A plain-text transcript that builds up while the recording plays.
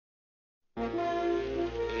Any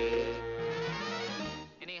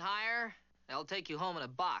higher? They'll take you home in a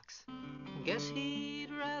box. Guess he'd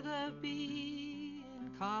rather be in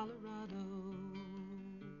Colorado.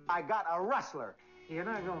 I got a rustler. You're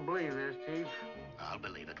not gonna believe this, Chief. I'll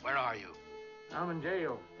believe it. Where are you? I'm in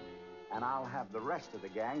jail. And I'll have the rest of the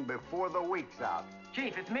gang before the week's out.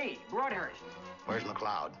 Chief, it's me, Broadhurst. Where's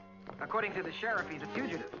McCloud? According to the sheriff, he's a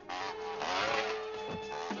fugitive.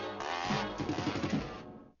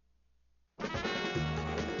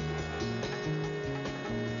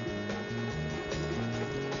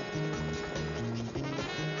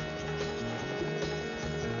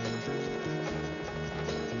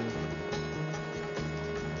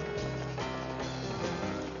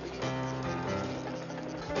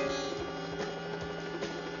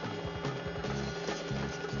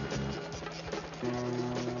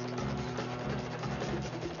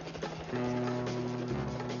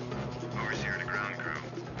 Overseer to ground crew.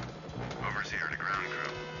 Overseer to ground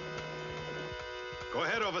crew. Go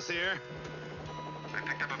ahead, Overseer. I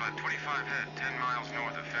picked up about 25 head, 10 miles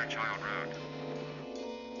north of Fairchild Road.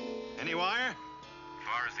 Any wire?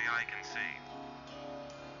 Far as the eye can see.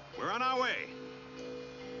 We're on our way.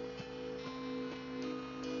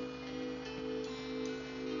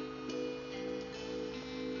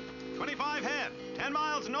 "25 head, 10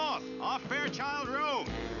 miles north, off Fairchild Road."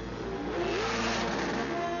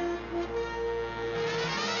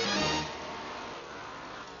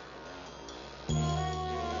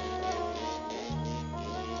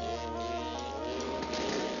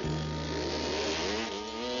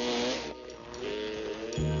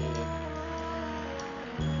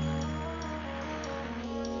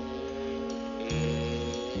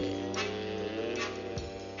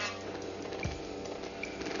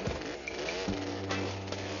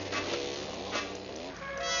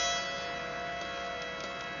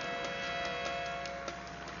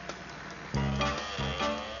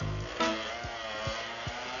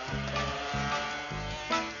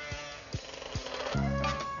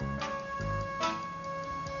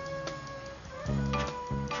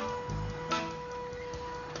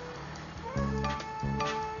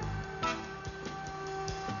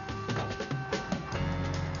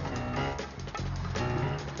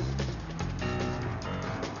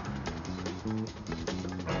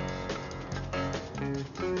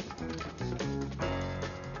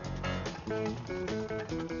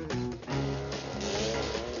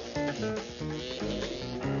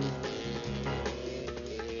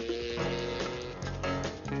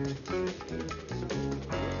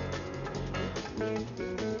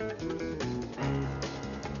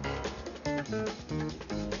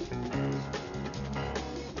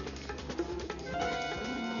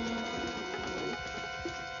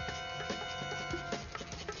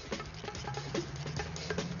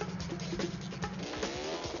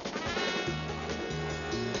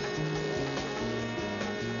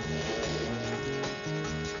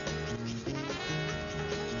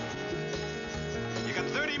 You got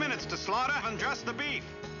 30 minutes to slaughter and dress the beef.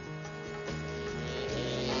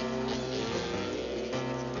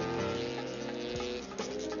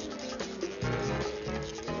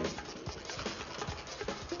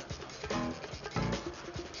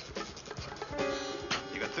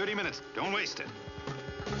 You got 30 minutes. Don't waste it.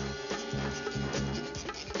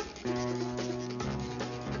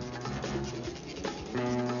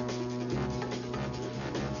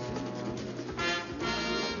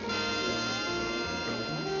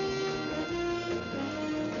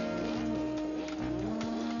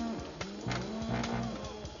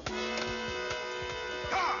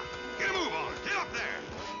 Get a move on. Get up there.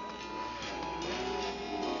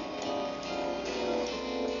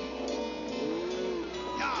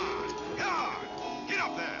 Yard! Yard! Get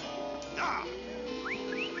up there. Yard!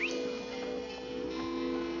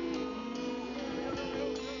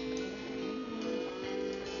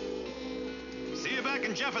 See you back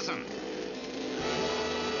in Jefferson.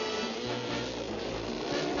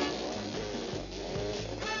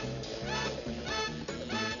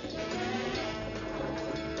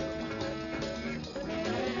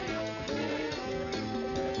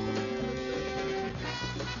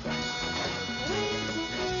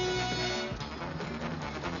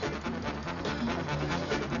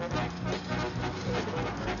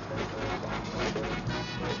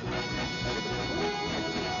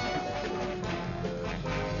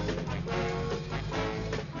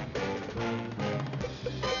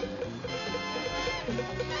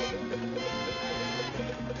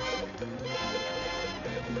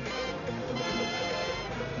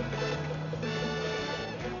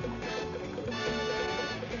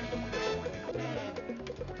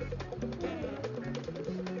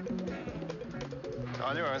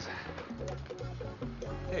 All yours.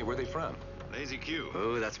 Hey, where are they from? Lazy Q.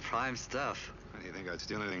 Oh, that's prime stuff. Do you think I'd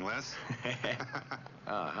steal anything less?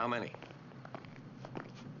 How many?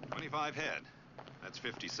 25 head. That's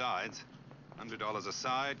 50 sides. $100 a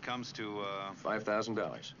side comes to,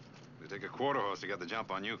 $5,000. They take a quarter horse to get the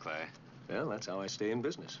jump on you, Clay. Well, that's how I stay in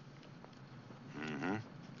business. Mm-hmm.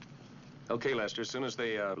 Okay, Lester, as soon as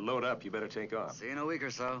they load up, you better take off. See you in a week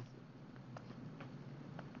or so.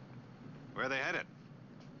 Where are they headed?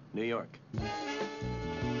 New York.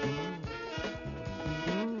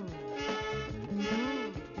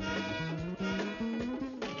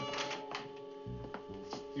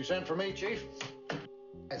 You sent for me, Chief?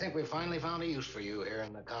 I think we finally found a use for you here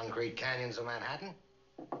in the concrete canyons of Manhattan.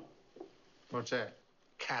 What's that?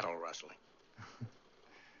 Cattle rustling.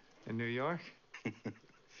 In New York?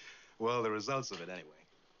 Well, the results of it anyway.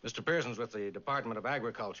 Mr. Pearson's with the Department of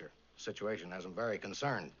Agriculture. The situation has him very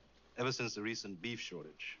concerned. Ever since the recent beef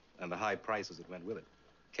shortage and the high prices that went with it,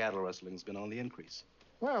 cattle rustling's been on the increase.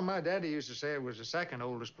 Well, my daddy used to say it was the second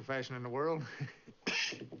oldest profession in the world.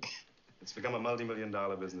 It's become a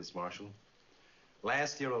multi-million-dollar business, Marshal.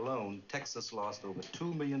 Last year alone, Texas lost over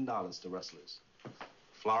 $2 million to rustlers.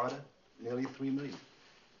 Florida, nearly $3 million.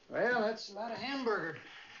 Well, that's a lot of hamburger.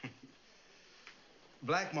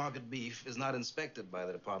 Black market beef is not inspected by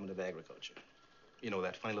the Department of Agriculture. You know,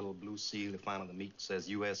 that funny little blue seal they find on the meat says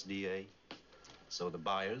USDA. So the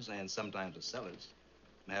buyers, and sometimes the sellers,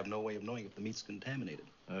 have no way of knowing if the meat's contaminated.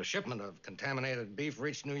 A shipment of contaminated beef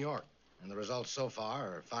reached New York, and the results so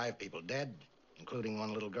far are 5 people dead, including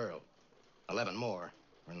 1 little girl. 11 more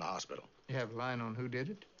are in the hospital. You have a line on who did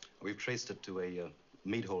it? We've traced it to a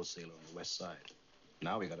meat wholesaler on the west side.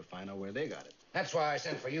 Now we got to find out where they got it. That's why I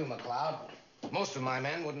sent for you, McCloud. Most of my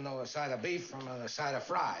men wouldn't know a side of beef from a side of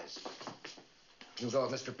fries. You go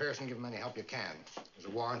with Mr. Pearson, give him any help you can. There's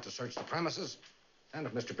a warrant to search the premises, and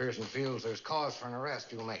if Mr. Pearson feels there's cause for an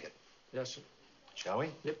arrest, you'll make it. Yes, sir. Shall we?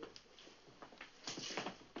 Yep.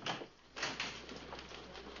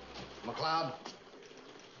 McCloud,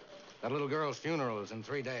 that little girl's funeral is in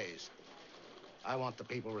 3 days. I want the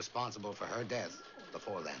people responsible for her death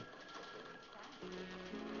before then.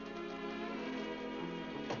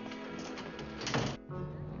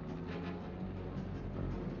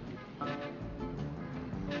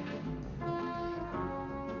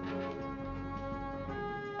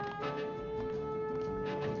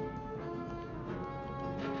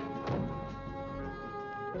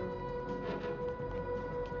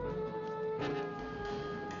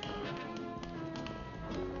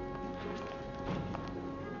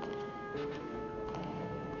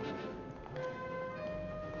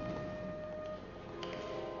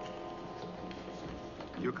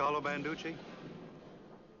 You Carlo Banducci?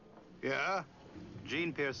 Yeah?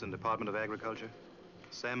 Gene Pearson, Department of Agriculture.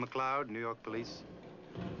 Sam McCloud, New York Police.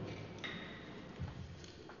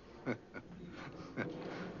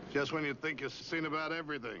 Just when you think you've seen about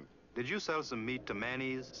everything. Did you sell some meat to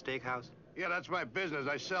Manny's Steakhouse? Yeah, that's my business.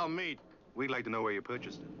 I sell meat. We'd like to know where you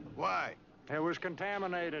purchased it. Why? It was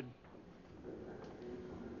contaminated.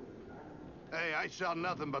 Hey, I sell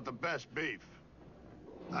nothing but the best beef.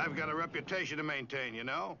 I've got a reputation to maintain, you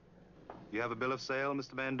know? You have a bill of sale,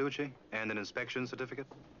 Mr. Banducci, and an inspection certificate?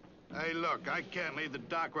 Hey, look, I can't leave the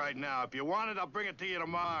dock right now. If you want it, I'll bring it to you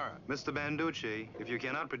tomorrow. Mr. Banducci, if you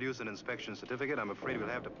cannot produce an inspection certificate, I'm afraid we'll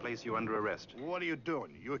have to place you under arrest. What are you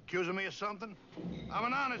doing? You accusing me of something? I'm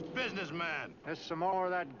an honest businessman. There's some more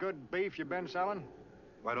of that good beef you've been selling?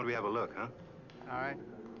 Why don't we have a look, huh? All right.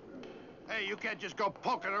 Hey, you can't just go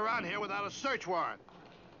poking around here without a search warrant.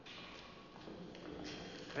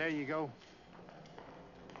 There you go.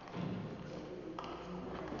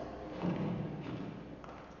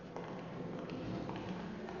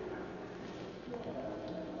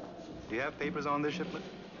 Do you have papers on this shipment?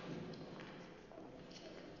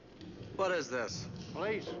 What is this?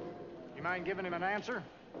 Police. You mind giving him an answer?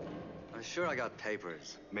 I'm sure I got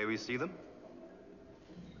papers. May we see them?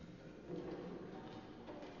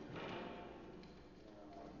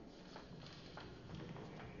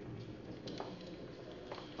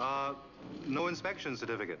 No inspection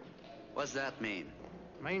certificate. What's that mean?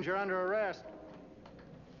 Means you're under arrest.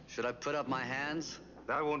 Should I put up my hands?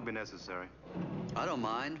 That won't be necessary. I don't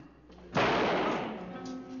mind.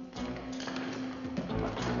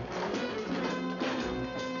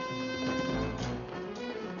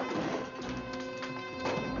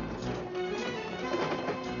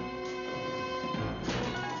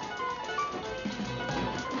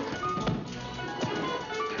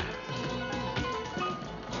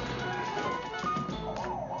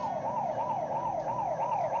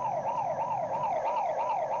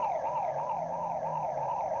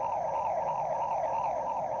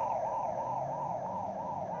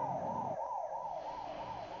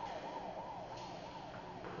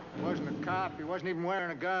 wasn't a cop. He wasn't even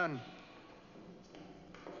wearing a gun.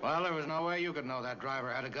 Well, there was no way you could know that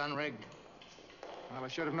driver had a gun rigged. Well, I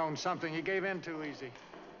should have known something. He gave in too easy.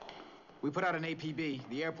 We put out an APB.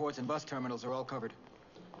 The airports and bus terminals are all covered.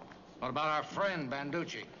 What about our friend,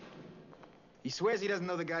 Banducci? He swears he doesn't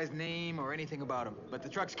know the guy's name or anything about him, but the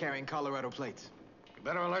truck's carrying Colorado plates. You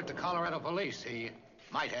better alert the Colorado police. He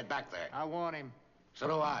might head back there. I want him. So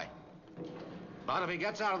do I. But if he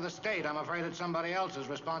gets out of the state, I'm afraid it's somebody else's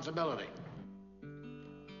responsibility.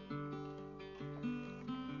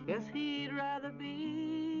 Guess he'd rather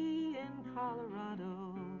be in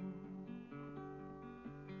Colorado.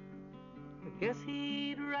 I guess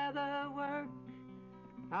he'd rather work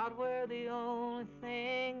out where the only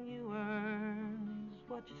thing you earn is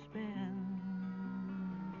what you spend.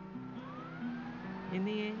 In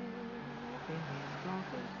the end, in his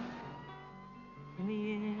office, in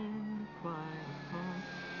the end, quiet apart.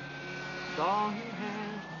 It's all he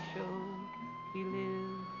has to show. He lives in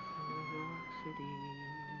New York City.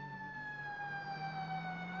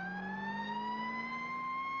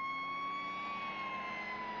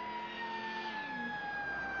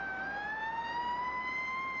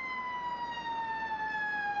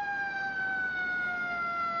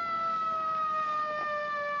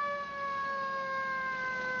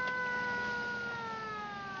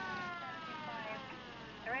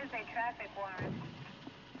 There is a traffic warrant.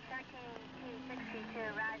 13262,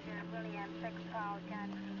 Roger, William, 6 Paul, John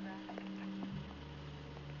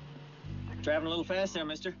Cooper. Driving a little fast there,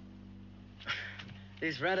 mister.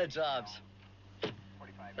 These rented jobs.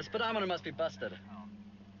 The speedometer must be busted.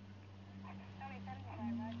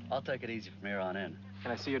 I'll take it easy from here on in.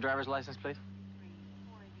 Can I see your driver's license, please?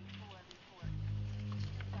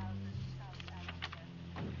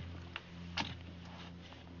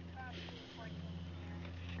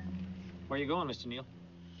 Where you going, Mr. Neal?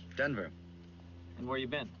 Denver. And where you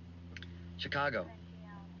been? Chicago.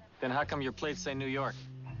 Then how come your plates say New York?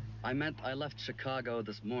 I meant I left Chicago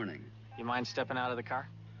this morning. You mind stepping out of the car?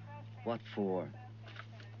 What for?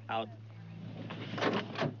 Out.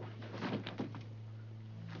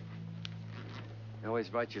 You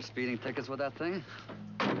always write your speeding tickets with that thing?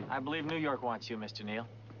 I believe New York wants you, Mr. Neal,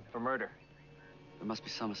 for murder. There must be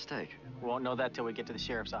some mistake. We won't know that till we get to the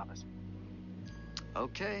sheriff's office.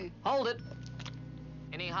 Okay. Hold it.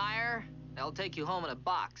 Any higher? They'll take you home in a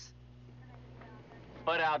box.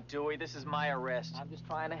 Butt out, Dewey. This is my arrest. I'm just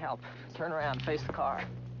trying to help. Turn around, face the car.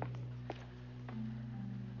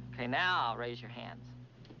 Okay, now raise your hands.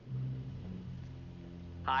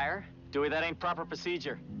 Higher. Dewey, that ain't proper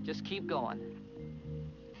procedure. Just keep going.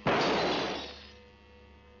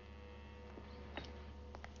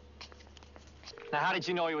 Now, how did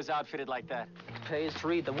you know he was outfitted like that? Pays to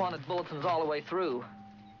read the wanted bulletins all the way through.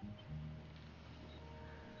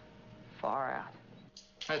 Far out.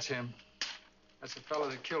 That's him. That's the fellow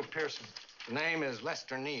that killed Pearson. His name is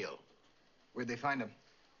Lester Neal. Where'd they find him?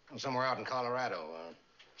 Somewhere out in Colorado.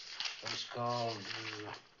 It's called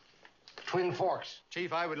Twin Forks.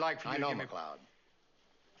 Chief, I would like for you I to know, give me... McCloud.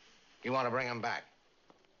 You want to bring him back?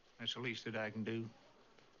 That's the least that I can do.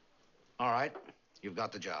 All right. You've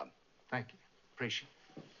got the job. Thank you. Appreciate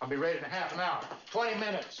it. I'll be ready in half an hour. 20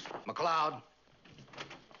 minutes. McCloud,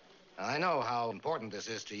 I know how important this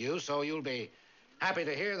is to you, so you'll be happy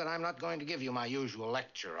to hear that I'm not going to give you my usual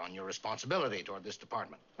lecture on your responsibility toward this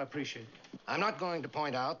department. I appreciate it. I'm not going to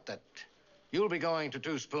point out that you'll be going to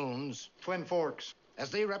Two Spoons Twin Forks. as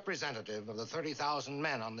the representative of the 30,000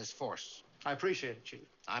 men on this force. I appreciate it, Chief.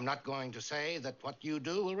 I'm not going to say that what you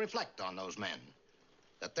do will reflect on those men,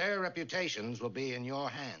 that their reputations will be in your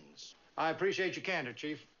hands. I appreciate your candor,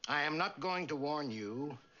 Chief. I am not going to warn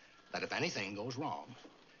you that if anything goes wrong,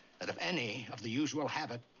 that if any of the usual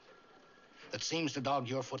habit that seems to dog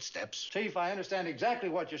your footsteps... Chief, I understand exactly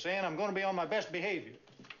what you're saying. I'm going to be on my best behavior.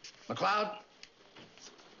 McCloud,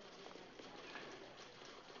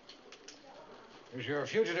 here's your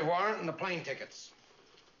fugitive warrant and the plane tickets.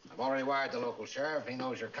 I've already wired the local sheriff. He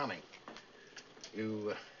knows you're coming.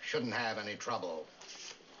 You shouldn't have any trouble.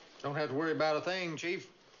 Don't have to worry about a thing, Chief.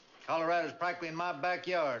 Colorado's practically in my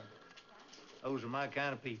backyard. Those are my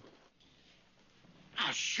kind of people.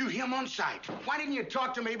 I'll shoot him on sight. Why didn't you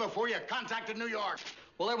talk to me before you contacted New York?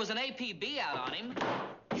 Well, there was an APB out on him.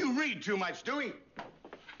 You read too much, Dewey.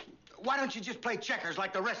 Why don't you just play checkers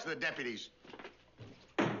like the rest of the deputies?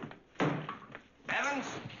 Evans,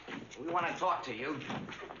 we want to talk to you.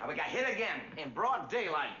 We got hit again in broad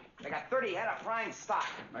daylight. They got 30 head of prime stock.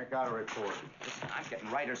 Make out a report. Listen, I'm getting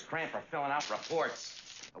writer's cramp for filling out reports.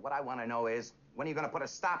 What I want to know is, when are you going to put a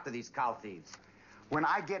stop to these cow thieves? When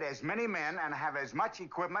I get as many men and have as much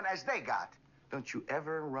equipment as they got. Don't you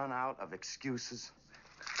ever run out of excuses?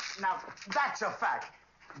 Now, that's a fact.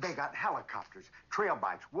 They got helicopters, trail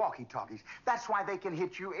bikes, walkie-talkies. That's why they can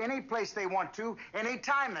hit you any place they want to,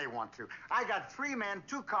 anytime they want to. I got 3 men,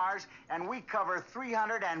 2 cars, and we cover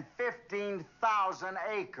 315,000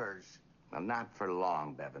 acres. Well, not for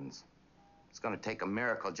long, Bevins. It's going to take a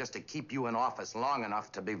miracle just to keep you in office long enough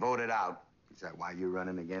to be voted out. Is that why you're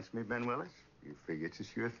running against me, Ben Willis? You figure it's a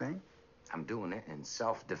sure thing? I'm doing it in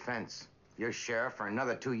self-defense. If you're sheriff for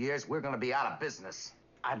another 2 years, we're going to be out of business.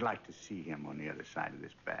 I'd like to see him on the other side of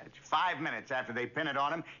this badge. 5 minutes after they pin it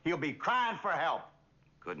on him, he'll be crying for help.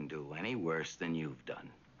 Couldn't do any worse than you've done.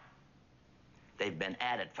 They've been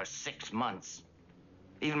at it for 6 months.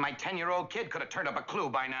 Even my 10-year-old kid could have turned up a clue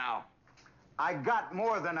by now. I got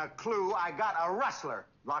more than a clue. I got a rustler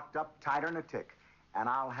locked up tighter than a tick. And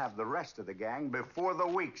I'll have the rest of the gang before the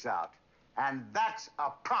week's out. And that's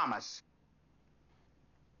a promise.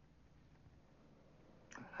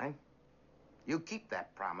 All right. You keep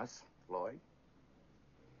that promise, Floyd.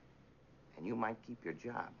 And you might keep your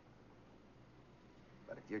job.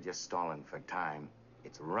 But if you're just stalling for time,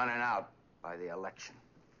 it's running out by the election.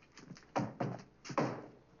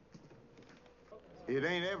 It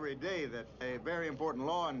ain't every day that a very important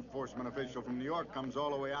law enforcement official from New York comes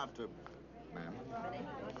all the way out to, ma'am,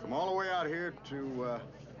 come all the way out here to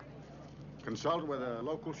consult with a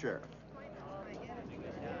local sheriff.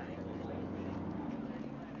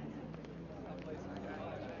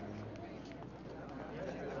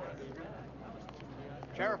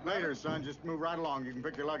 Sheriff, later, son. Just move right along. You can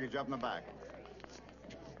pick your luggage up in the back.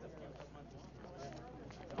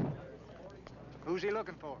 Who's he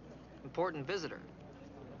looking for? Important visitor.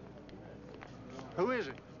 Who is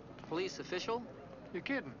it? Police official. You're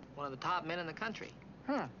kidding. One of the top men in the country.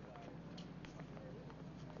 Huh.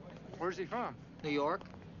 Where's he from? New York.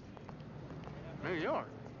 New York?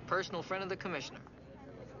 Personal friend of the commissioner.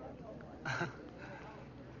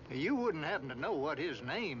 You wouldn't happen to know what his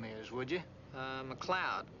name is, would you?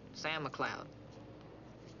 McCloud. Sam McCloud.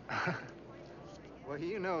 Well,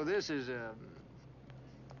 you know, this is a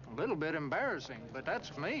little bit embarrassing, but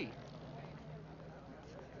that's me.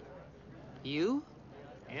 You?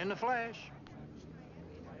 In the flesh.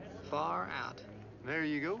 Far out. There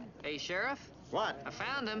you go. Hey, Sheriff? What? I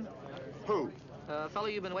found him. Who? Fellow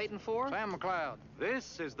you've been waiting for? Sam McCloud.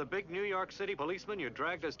 This is the big New York City policeman you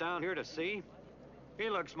dragged us down here to see? He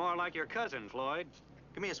looks more like your cousin, Floyd.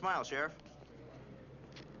 Give me a smile, Sheriff.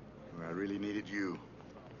 Well, I really needed you.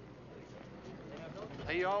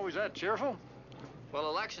 He always that cheerful? Well,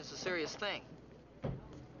 election's a serious thing.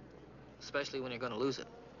 Especially when you're going to lose it.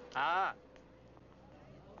 Ah.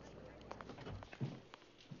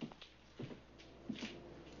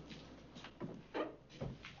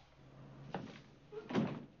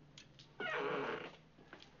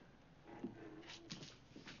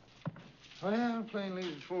 Well, plane leaves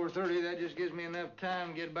at 4:30. That just gives me enough time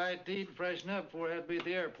to get a bite to eat and freshen up before I have to be at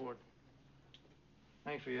the airport.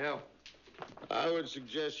 Thanks for your help. I would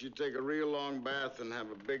suggest you take a real long bath and have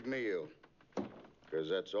a big meal. Because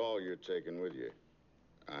that's all you're taking with you.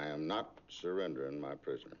 I am not surrendering my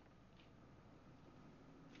prisoner.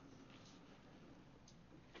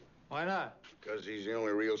 Why not? Because he's the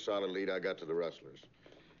only real solid lead I got to the rustlers.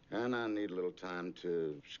 And I need a little time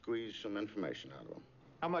to squeeze some information out of him.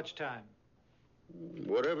 How much time?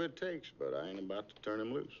 Whatever it takes, but I ain't about to turn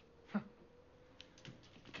him loose.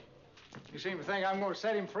 You seem to think I'm going to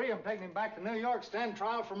set him free. I'm taking him back to New York, stand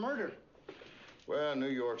trial for murder. Well, New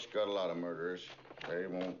York's got a lot of murderers. They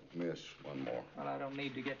won't miss one more. Well, I don't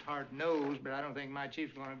need to get hard-nosed, but I don't think my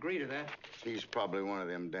chief's going to agree to that. He's probably one of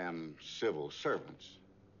them damn civil servants.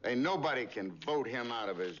 Ain't nobody can vote him out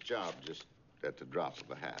of his job just at the drop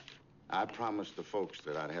of a hat. I promised the folks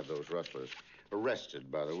that I'd have those rustlers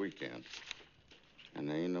arrested by the weekend. And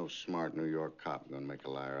there ain't no smart New York cop gonna make a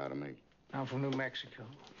liar out of me. I'm from New Mexico.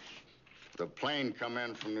 The plane come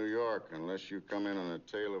in from New York. Unless you come in on the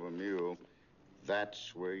tail of a mule,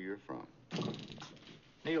 that's where you're from.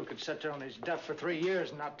 Neil could sit there on his duff for 3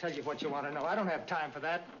 years and not tell you what you want to know. I don't have time for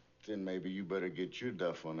that. Then maybe you better get your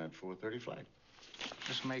duff on that 4:30 flight.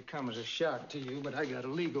 This may come as a shock to you, but I got a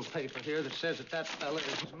legal paper here that says that fella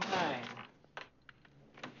is mine.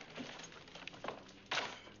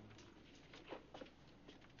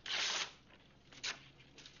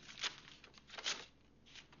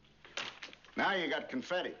 Now you got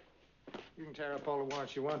confetti. You can tear up all the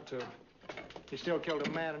warrants you want to. He still killed a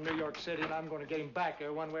man in New York City, and I'm going to get him back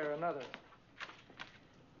there one way or another.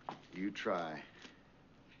 You try,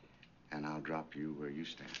 and I'll drop you where you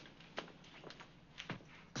stand.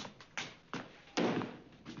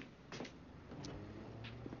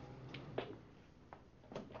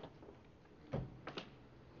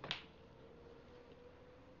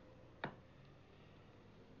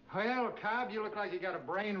 Well, Cobb, you look like you got a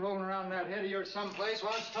brain rolling around that head of yours someplace.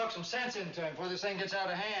 Why don't you talk some sense into him before this thing gets out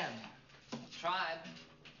of hand? Tried.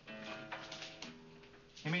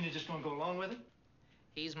 You mean you're just gonna go along with it?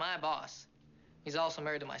 He's my boss. He's also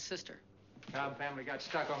married to my sister. Cobb family got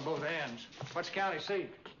stuck on both ends. What's the county seat?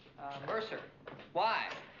 Mercer. Why?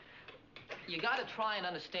 You gotta try and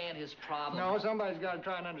understand his problem. No, somebody's got to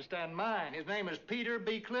try and understand mine. His name is Peter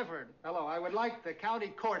B. Clifford. Hello, I would like the county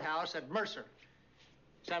courthouse at Mercer.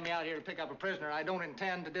 Send me out here to pick up a prisoner. I don't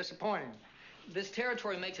intend to disappoint him. This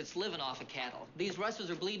territory makes its living off of cattle. These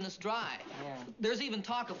rustlers are bleeding us dry. Yeah. There's even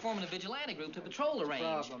talk of forming a vigilante group to patrol the range.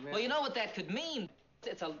 Problem, yeah. Well, you know what that could mean?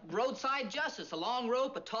 It's a roadside justice, a long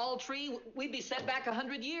rope, a tall tree. We'd be set back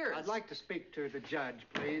 100 years. I'd like to speak to the judge,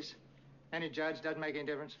 please. Any judge, doesn't make any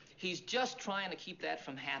difference. He's just trying to keep that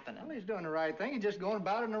from happening. Well, he's doing the right thing. He's just going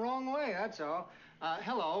about it in the wrong way, that's all.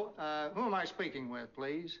 Hello, who am I speaking with,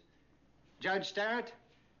 please? Judge Starrett?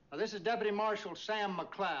 This is Deputy Marshal Sam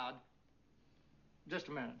McCloud. Just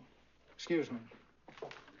a minute. Excuse me.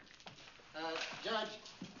 Judge,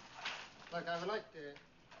 look, I would like to...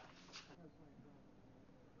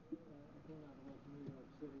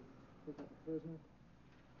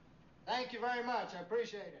 Thank you very much. I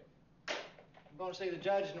appreciate it. I'm going to see the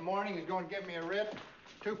judge in the morning. He's going to give me a writ.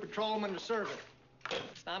 2 patrolmen to serve it.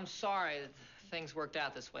 I'm sorry that things worked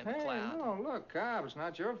out this way, Hey, McCloud. no, look, Cobb, it's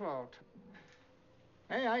not your fault.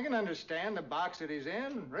 Hey, I can understand the box that he's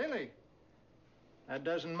in, really. That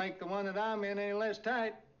doesn't make the one that I'm in any less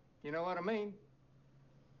tight. You know what I mean?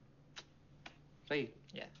 See?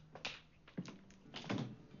 Yeah.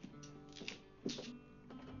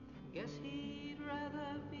 Guess he'd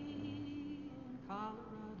rather be in Colorado.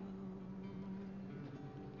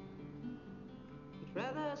 He'd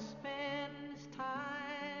rather spend his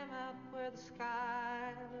time out where the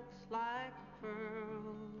sky looks like a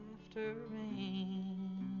pearl after rain.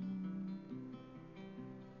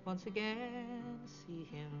 Once again, see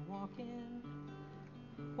him walking.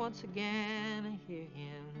 Once again, I hear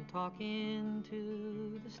him talking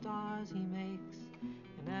to the stars he makes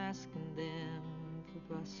and asking them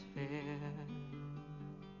for bus fare.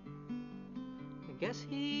 I guess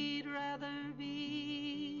he'd rather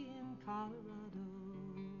be in Colorado.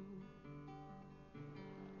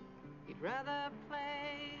 He'd rather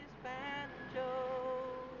play his banjo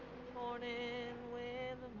in the morning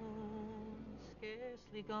when the moon's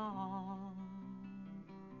scarcely gone.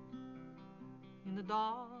 In the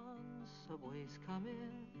dawn, the subway's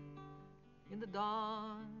coming. In the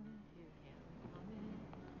dawn, hear him humming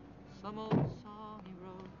some old song he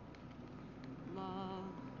wrote,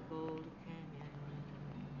 Love of Boulder Canyon.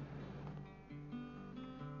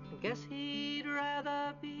 I guess he'd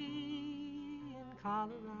rather be in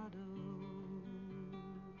Colorado.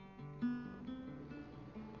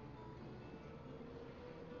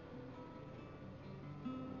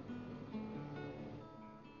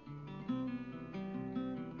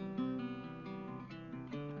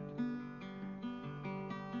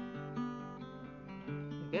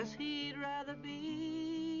 Guess he'd rather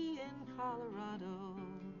be in Colorado.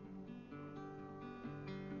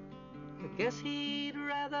 I guess he'd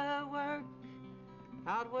rather work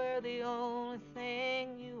out where the only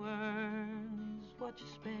thing you earn is what you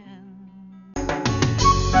spend.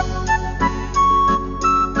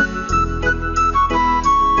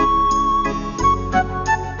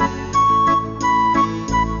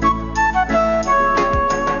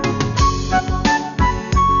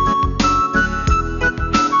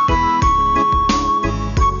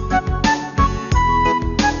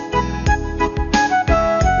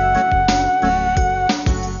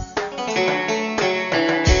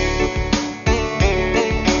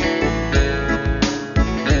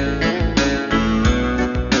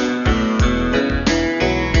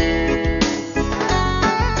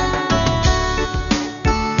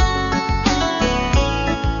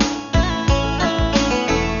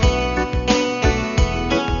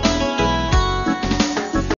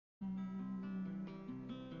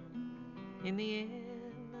 In the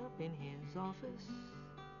end, up in his office,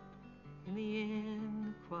 in the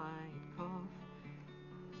end, a quiet cough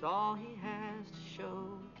is all he has to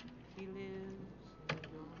show. He lives in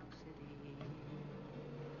New York City.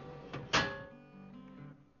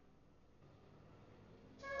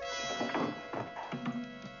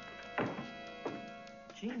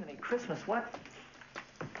 Jiminy Christmas, what?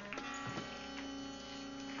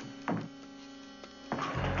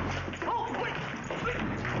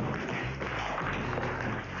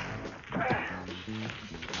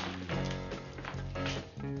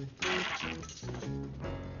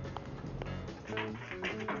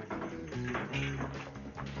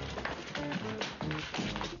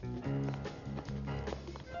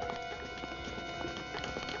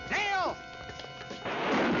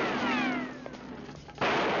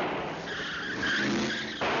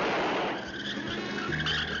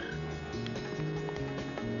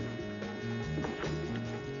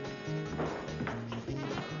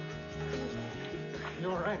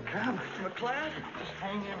 McCloud? Just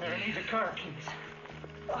hang in there. I need the car keys.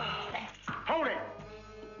 Hold it!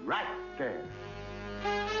 Right there.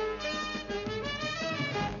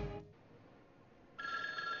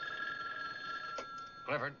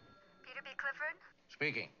 Clifford, Peter B. Clifford,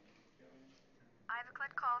 speaking. I have a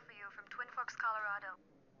collect call for you from Twin Forks, Colorado.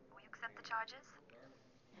 Will you accept the charges?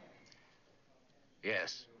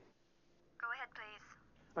 Yes. Go ahead, please.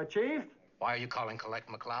 Chief? Why are you calling Collect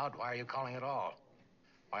McCloud? Why are you calling at all?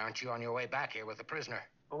 Why aren't you on your way back here with the prisoner?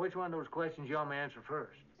 Well, which one of those questions you want me to answer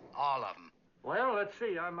first? All of them. Well, let's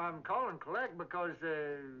see. I'm calling collect because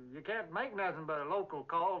you can't make nothing but a local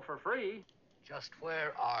call for free. Just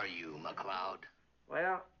where are you, McCloud?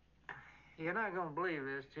 Well, you're not going to believe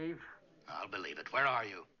this, Chief. I'll believe it. Where are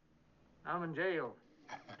you? I'm in jail.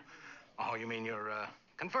 Oh, you mean you're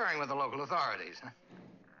conferring with the local authorities, huh?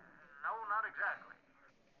 No, not exactly.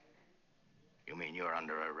 You mean you're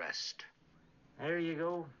under arrest? There you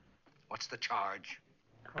go. What's the charge?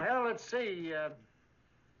 Well, let's see.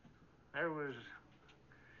 There was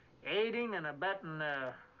aiding and abetting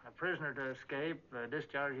a prisoner to escape,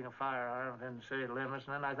 discharging a firearm within the city limits,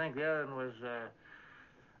 and then I think the other one was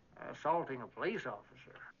assaulting a police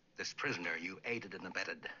officer. This prisoner you aided and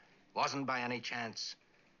abetted wasn't by any chance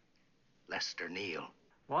Lester Neal.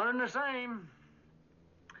 One and the same.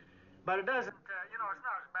 But it doesn't, it's not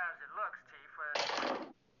as bad as it looks, Chief.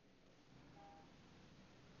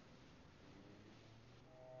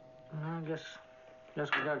 I guess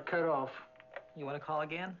we got cut off. You want to call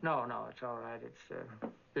again? No, it's all right. It's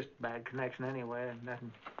just bad connection anyway,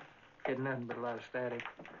 and getting nothing but a lot of static.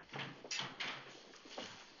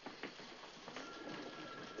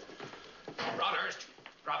 Broadhurst,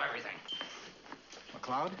 drop everything.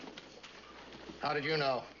 McCloud? How did you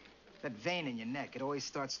know? That vein in your neck, it always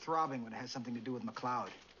starts throbbing when it has something to do with McCloud.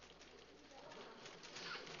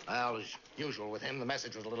 Well, as usual with him, the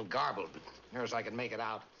message was a little garbled, but near as I could make it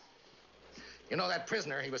out. You know that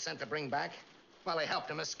prisoner he was sent to bring back? Well, they helped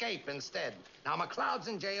him escape instead. Now McCloud's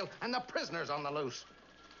in jail and the prisoner's on the loose.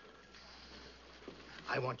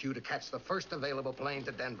 I want you to catch the first available plane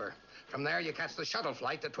to Denver. From there, you catch the shuttle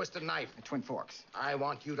flight to Twisted Knife. At Twin Forks. I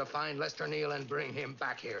want you to find Lester Neal and bring him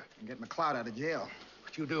back here. And get McCloud out of jail.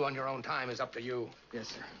 What you do on your own time is up to you. Yes,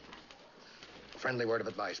 sir. Friendly word of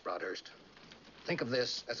advice, Broadhurst. Think of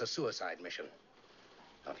this as a suicide mission.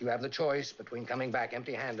 Now, if you have the choice between coming back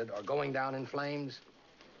empty-handed or going down in flames,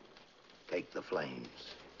 take the flames.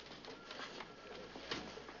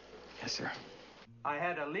 Yes, sir. I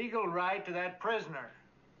had a legal right to that prisoner.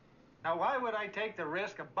 Now, why would I take the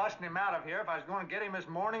risk of busting him out of here if I was going to get him this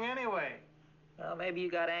morning anyway? Well, maybe you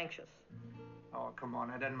got anxious. Oh, come on.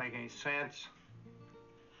 That doesn't make any sense.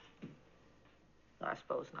 I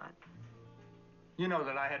suppose not. You know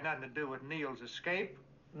that I had nothing to do with Neal's escape.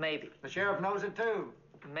 Maybe. The sheriff knows it, too.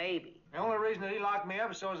 Maybe. The only reason that he locked me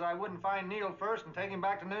up is so as I wouldn't find Neal first and take him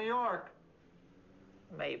back to New York.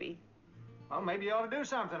 Maybe. Well, maybe you ought to do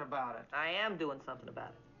something about it. I am doing something about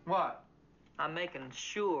it. What? I'm making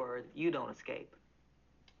sure that you don't escape.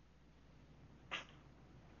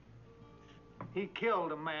 He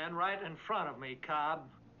killed a man right in front of me, Cobb.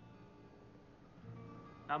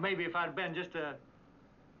 Now, maybe if I'd been just a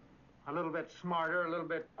little bit smarter, a little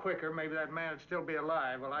bit quicker, maybe that man would still be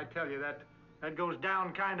alive. Well, I tell you, that goes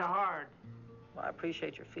down kind of hard. Well, I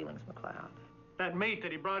appreciate your feelings, McCloud. That meat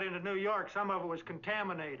that he brought into New York, some of it was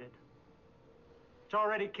contaminated. It's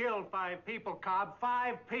already killed 5 people, Cobb.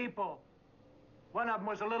 5 people. One of them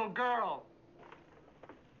was a little girl.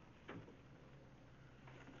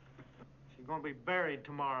 She's going to be buried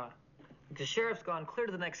tomorrow. The sheriff's gone clear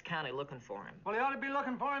to the next county looking for him. Well, he ought to be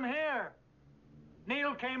looking for him here.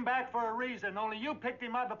 Neal came back for a reason, only you picked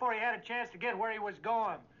him up before he had a chance to get where he was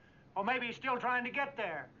going. Or maybe he's still trying to get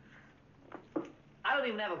there. I don't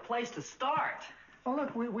even have a place to start. Well,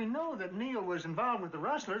 look, we know that Neal was involved with the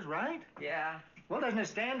rustlers, right? Yeah. Well, doesn't it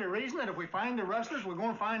stand to reason that if we find the rustlers, we're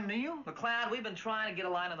going to find Neal? McCloud, we've been trying to get a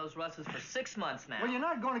line on those rustlers for 6 months now. Well, you're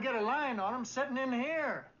not going to get a line on them sitting in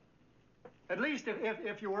here. At least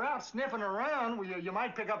if you were out sniffing around, well, you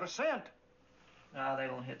might pick up a scent. No, they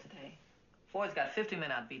won't hit today. Floyd's got 50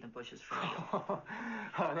 men out beating the bushes for Neal.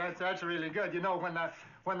 Oh, that's really good. You know,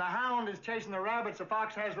 when the hound is chasing the rabbits, the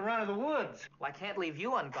fox has the run of the woods. Well, I can't leave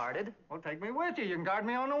you unguarded. Well, take me with you. You can guard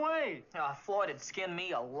me on the way. Floyd would skin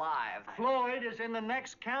me alive. Floyd is in the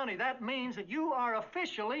next county. That means that you are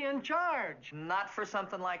officially in charge. Not for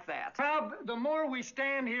something like that. Cobb, the more we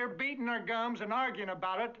stand here beating our gums and arguing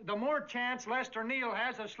about it, the more chance Lester Neal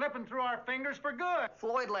has of slipping through our fingers for good.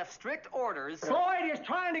 Floyd left strict orders. Floyd is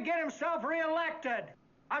trying to get himself reelected.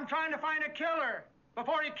 I'm trying to find a killer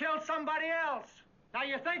before he kills somebody else. Now,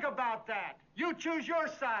 you think about that. You choose your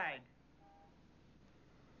side.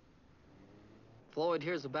 Floyd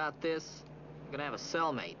hears about this, we're gonna have a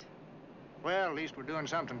cellmate. Well, at least we're doing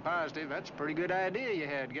something positive. That's a pretty good idea you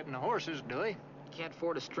had, getting the horses, Dewey. Can't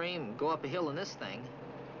ford a stream and go up a hill in this thing.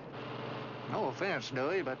 No offense,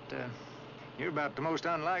 Dewey, but you're about the most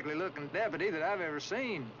unlikely-looking deputy that I've ever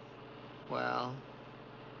seen. Well,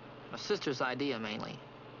 my sister's idea, mainly.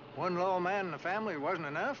 One low man in the family wasn't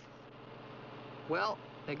enough? Well,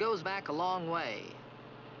 it goes back a long way.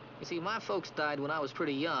 You see, my folks died when I was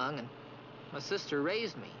pretty young, and my sister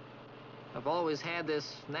raised me. I've always had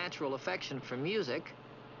this natural affection for music,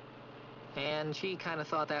 and she kind of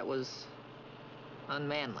thought that was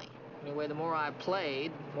unmanly. Anyway, the more I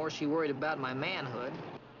played, the more she worried about my manhood.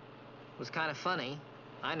 It was kind of funny.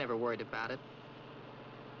 I never worried about it.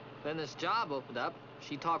 Then this job opened up.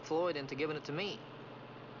 She talked Floyd into giving it to me.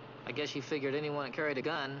 I guess she figured anyone that carried a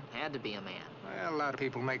gun had to be a man. Well, a lot of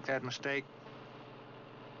people make that mistake.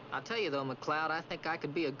 I'll tell you, though, McCloud, I think I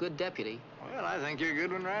could be a good deputy. Well, I think you're a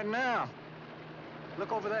good one right now.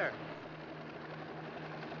 Look over there.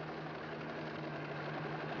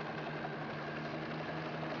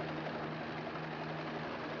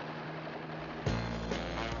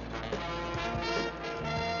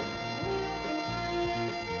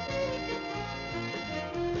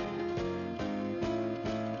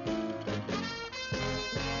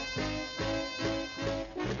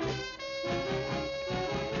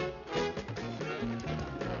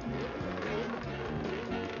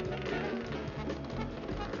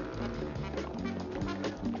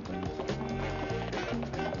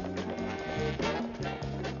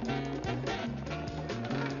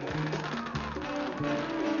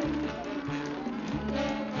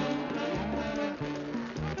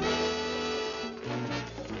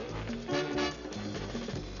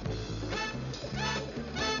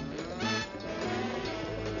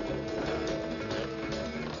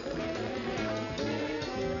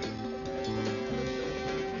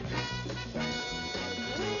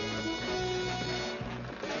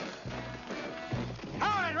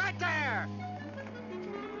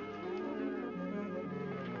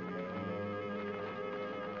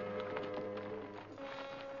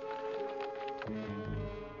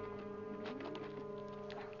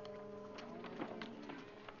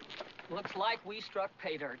 Looks like we struck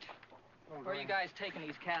pay dirt. Where are you guys taking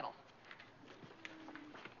these cattle?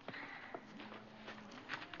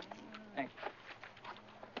 Thanks.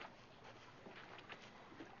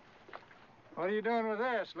 What are you doing with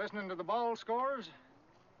this? Listening to the ball scores?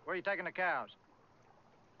 Where are you taking the cows?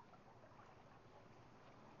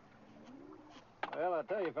 Well, I'll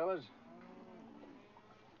tell you, fellas.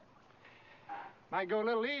 Might go a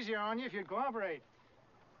little easier on you if you'd cooperate.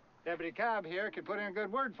 Deputy Cobb here could put in a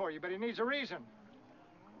good word for you, but he needs a reason.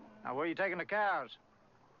 Now, where are you taking the cows?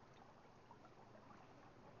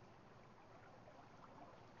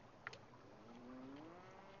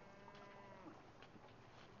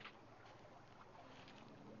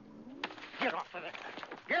 Get off of there.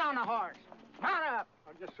 Get on the horse. Mount up.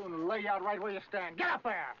 I'll just soon lay you out right where you stand. Get up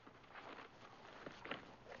there.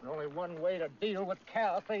 There's only one way to deal with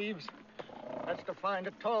cow thieves. That's to find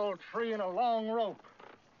a tall tree and a long rope.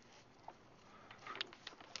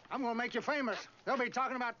 I'm gonna make you famous. They'll be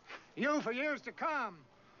talking about you for years to come.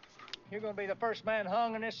 You're gonna be the first man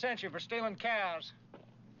hung in this century for stealing cows.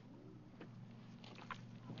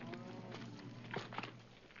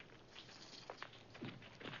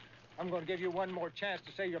 I'm gonna give you one more chance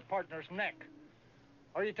to save your partner's neck.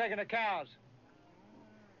 Or are you taking the cows?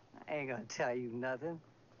 I ain't gonna tell you nothing.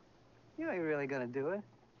 You ain't really gonna do it.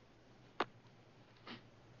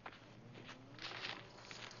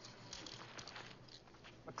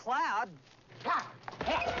 McCloud?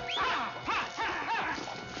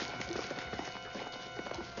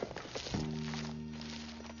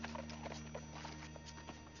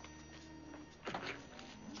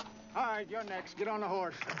 All right, you're next. Get on the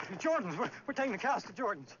horse. Jordan's. We're taking the cows to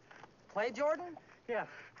Jordan's. Play Jordan? Yeah.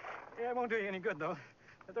 Yeah, it won't do you any good, though.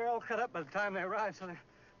 But they're all cut up by the time they arrive, so there's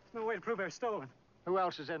no way to prove they're stolen. Who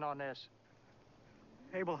else is in on this?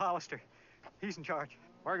 Abel Hollister. He's in charge.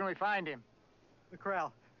 Where can we find him? The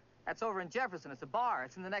corral. That's over in Jefferson. It's a bar.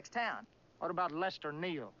 It's in the next town. What about Lester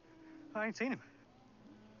Neal? I ain't seen him.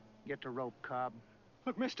 Get the rope, Cobb.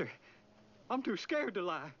 Look, mister, I'm too scared to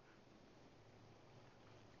lie.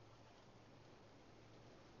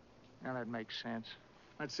 Now, that makes sense.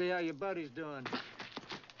 Let's see how your buddy's doing.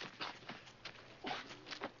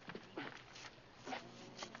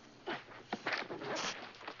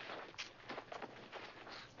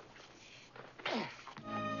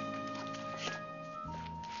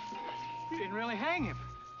 You didn't really hang him.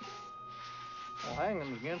 Well,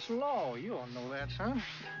 hanging's against the law. You all know that, son.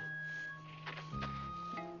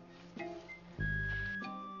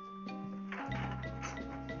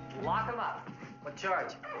 Lock him up. What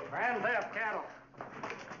charge? Grand theft cattle.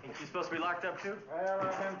 Ain't you supposed to be locked up, too? Well,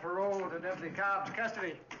 I've been paroled to Deputy Cobb's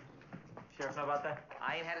custody. Sheriff know about that?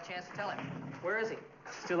 I ain't had a chance to tell him. Where is he?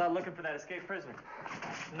 Still out looking for that escaped prisoner.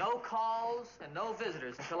 No calls and no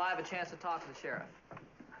visitors until I have a chance to talk to the sheriff.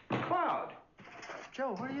 McCloud.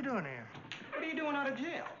 Joe, what are you doing here? What are you doing out of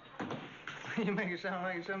jail? You make it sound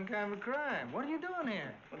like some kind of a crime. What are you doing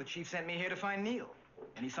here? Well, the chief sent me here to find Neil.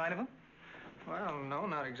 Any sign of him? Well, no,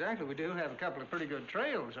 not exactly. We do have a couple of pretty good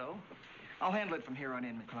trails, though. I'll handle it from here on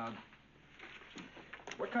in, McCloud.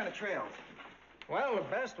 What kind of trails? Well, the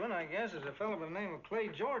best one, I guess, is a fellow by the name of Clay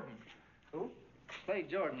Jordan. Who? Clay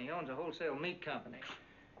Jordan. He owns a wholesale meat company.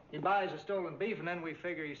 He buys the stolen beef, and then we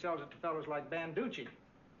figure he sells it to fellows like Banducci.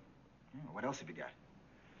 What else have you got?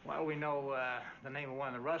 Well, we know the name of one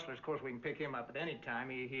of the rustlers. Of course, we can pick him up at any time.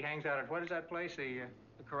 He hangs out at, what is that place? The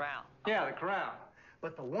Corral. Yeah, the Corral.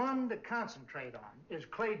 But the one to concentrate on is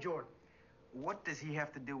Clay Jordan. What does he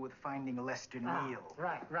have to do with finding Lester Neal?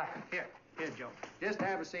 Right. Here, Joe. Just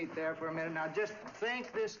have a seat there for a minute. Now, just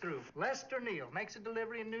think this through. Lester Neal makes a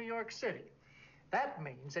delivery in New York City. That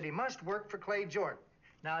means that he must work for Clay Jordan.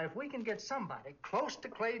 Now, if we can get somebody close to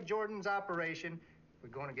Clay Jordan's operation, we're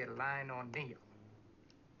going to get a line on Neal.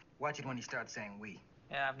 Watch it when he starts saying we.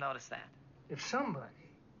 Yeah, I've noticed that. If somebody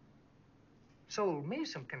sold me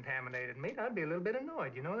some contaminated meat, I'd be a little bit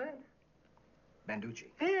annoyed. You know that? Banducci.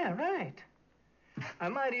 Yeah, right. I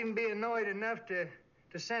might even be annoyed enough to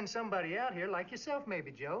send somebody out here, like yourself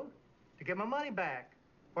maybe, Joe, to get my money back.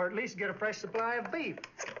 Or at least get a fresh supply of beef.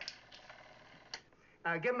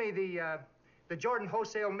 Give me the Jordan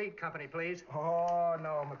Wholesale Meat Company, please. Oh,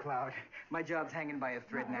 no, McCloud. My job's hanging by a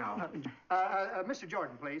thread now. Mr.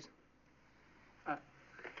 Jordan, please.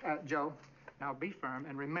 Joe, now be firm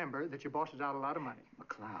and remember that your boss is out a lot of money.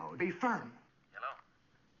 McCloud. Be firm.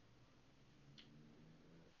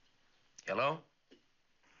 Hello?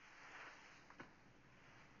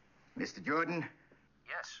 Mr. Jordan?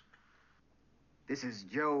 Yes. This is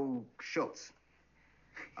Joe Schultz.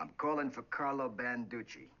 I'm calling for Carlo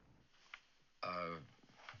Banducci.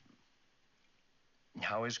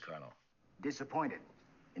 How is Carlo? Disappointed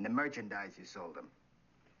in the merchandise you sold him.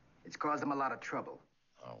 It's caused him a lot of trouble.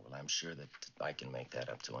 Oh, well, I'm sure that I can make that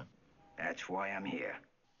up to him. That's why I'm here.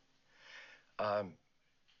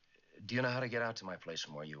 Do you know how to get out to my place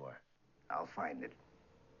from where you are? I'll find it,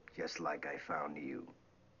 just like I found you.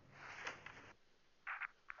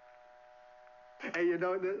 Hey, you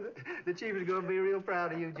know, the chief is going to be real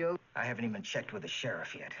proud of you, Joe. I haven't even checked with the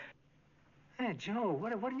sheriff yet. Hey, Joe,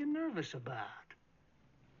 what are you nervous about?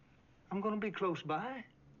 I'm going to be close by.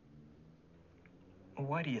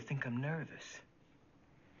 Why do you think I'm nervous?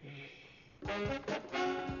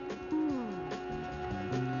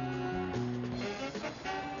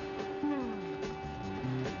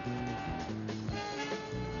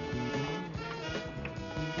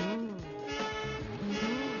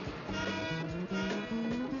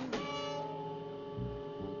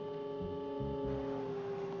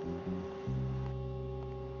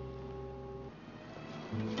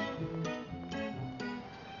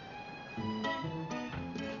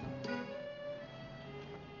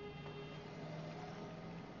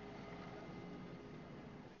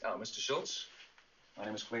 Oh, Mr. Schultz. My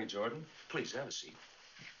name is Clay Jordan. Please, have a seat.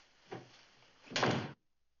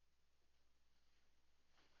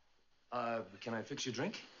 Can I fix your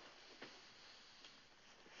drink?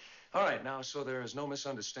 All right, now, so there is no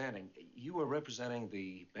misunderstanding. You are representing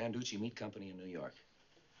the Banducci Meat Company in New York.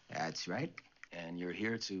 That's right. And you're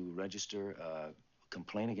here to register a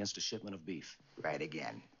complaint against a shipment of beef. Right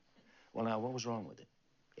again. Well, now, what was wrong with it?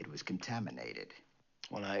 It was contaminated.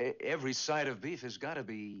 Well, now, every side of beef has got to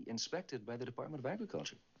be inspected by the Department of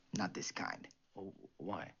Agriculture. Not this kind. Oh,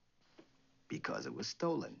 why? Because it was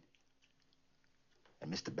stolen.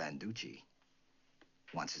 And Mr. Banducci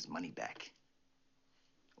wants his money back.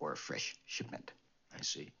 Or a fresh shipment. I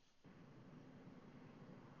see.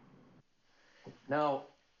 Now,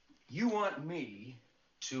 you want me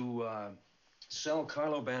to sell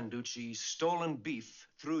Carlo Banducci stolen beef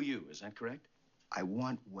through you, is that correct? I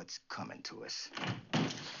want what's coming to us.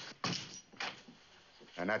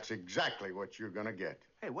 And that's exactly what you're gonna get.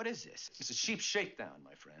 Hey, what is this? It's a cheap shakedown,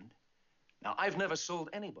 my friend. Now, I've never sold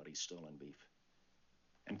anybody stolen beef.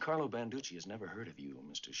 And Carlo Banducci has never heard of you,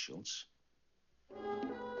 Mr. Schultz.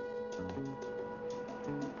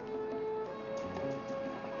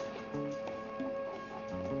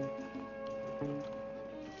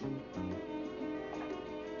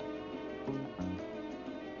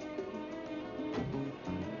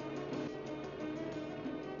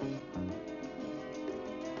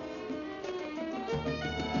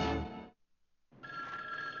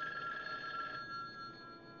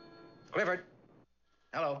 Clifford.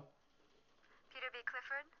 Hello. Peter B.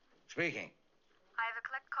 Clifford? Speaking. I have a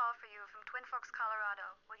collect call for you from Twin Forks, Colorado.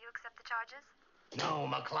 Will you accept the charges? No,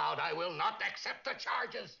 McCloud, I will not accept the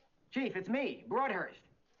charges. Chief, it's me, Broadhurst.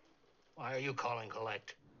 Why are you calling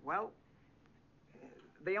collect? Well,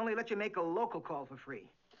 they only let you make a local call for free.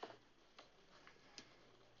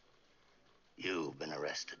 You've been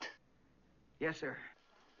arrested. Yes, sir.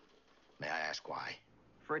 May I ask why?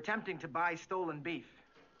 For attempting to buy stolen beef.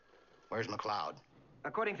 Where's McCloud?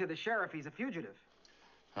 According to the sheriff, he's a fugitive.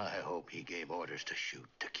 I hope he gave orders to shoot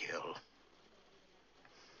to kill.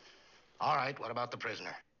 All right, what about the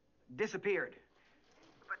prisoner? Disappeared.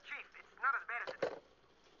 But, Chief, it's not as bad as it...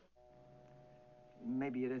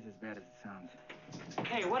 Maybe it is as bad as it sounds.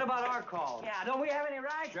 Hey, what about our calls? Yeah, don't we have any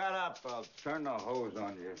rights? Shut up. I'll turn the hose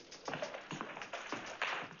on you.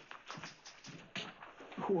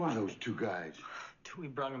 Who are those two guys? We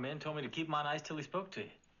brung him in, told me to keep him on ice till he spoke to you.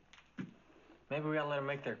 Maybe we ought to let him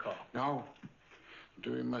make their call. No.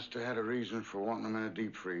 Dewey must have had a reason for wanting them in a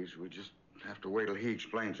deep freeze. We just have to wait till he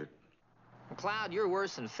explains it. McCloud, you're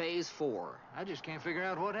worse than Phase 4. I just can't figure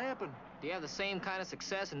out what happened. Do you have the same kind of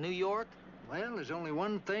success in New York? Well, there's only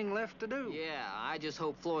one thing left to do. Yeah, I just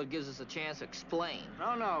hope Floyd gives us a chance to explain.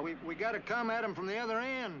 No, we got to come at him from the other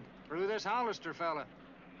end, through this Hollister fella.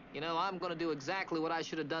 You know, I'm going to do exactly what I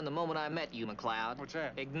should have done the moment I met you, McCloud. What's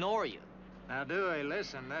that? Ignore you. Now, Dewey,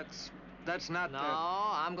 listen, that's not... No,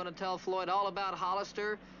 I'm going to tell Floyd all about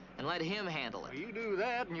Hollister and let him handle it. Well, you do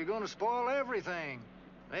that, and you're going to spoil everything.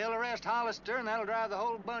 They'll arrest Hollister, and that'll drive the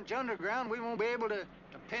whole bunch underground. We won't be able to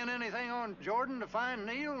pin anything on Jordan to find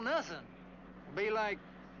Neil, nothing. It'll be like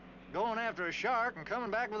going after a shark and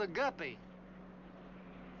coming back with a guppy.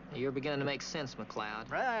 You're beginning to make sense,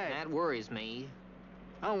 McCloud. Right. That worries me.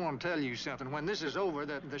 I want to tell you something. When this is over,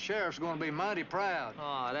 the sheriff's going to be mighty proud.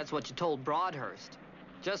 Oh, that's what you told Broadhurst,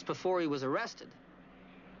 just before he was arrested.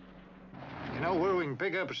 You know where we can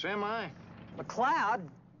pick up a semi? McCloud?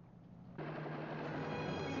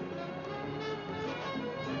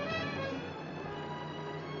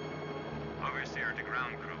 Overseer to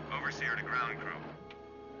ground crew. Overseer to ground crew.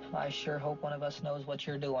 I sure hope one of us knows what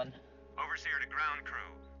you're doing. Overseer to ground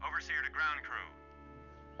crew. Overseer to ground crew.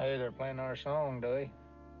 Hey, they're playing our song, Dewey.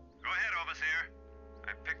 Go ahead, Overseer.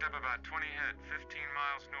 I picked up about 20 head, 15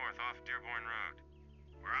 miles north off Dearborn Road.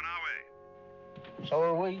 We're on our way. So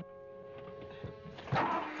are we.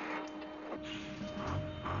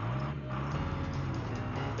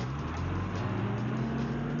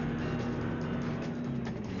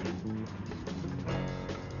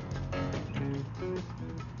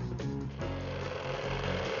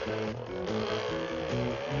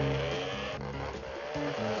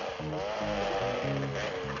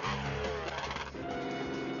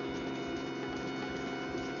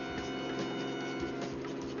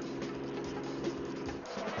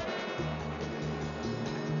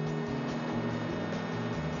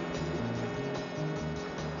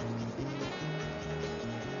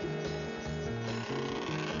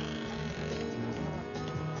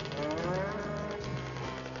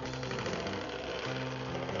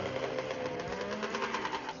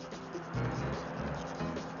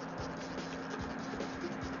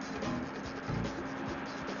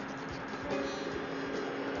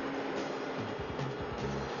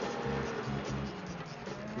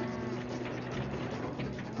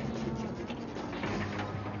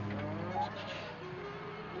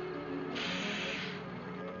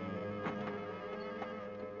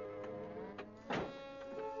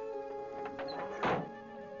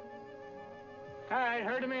 All right,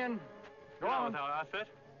 herd him in. Go on. Without outfit?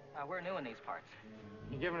 We're new in these parts.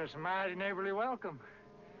 You're giving us a mighty neighborly welcome.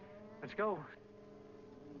 Let's go.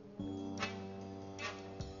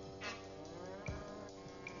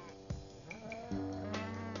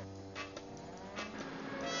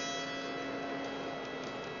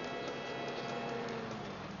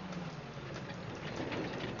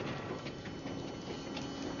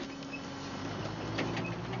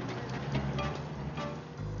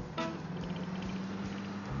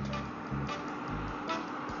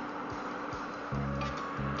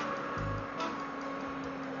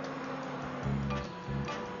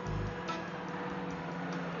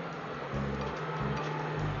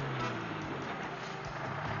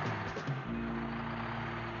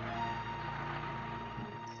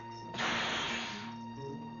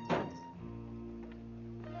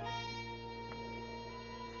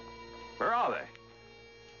 Where are they?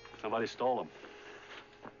 Somebody stole them.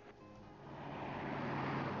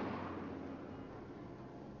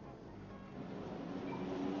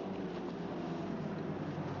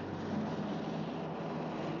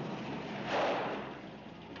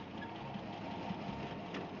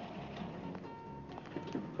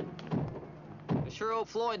 sure hope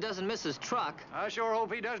Floyd doesn't miss his truck. I sure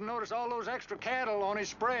hope he doesn't notice all those extra cattle on his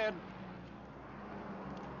spread.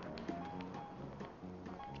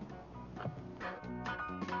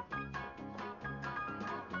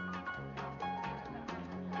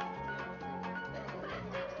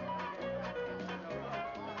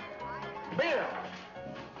 Bill!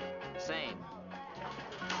 Same.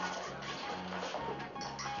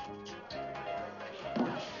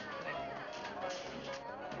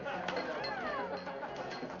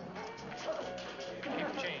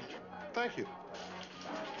 Keep the change. Thank you.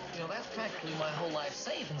 You know, that's practically my whole life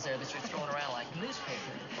savings there that you're throwing around like newspaper.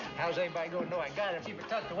 How's anybody going to know I got it? Keep it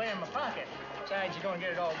tucked away in my pocket. Besides, you're going to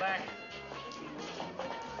get it all back.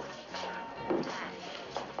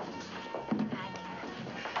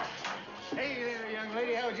 Hey there, young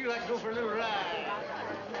lady. How would you like to go for a little ride?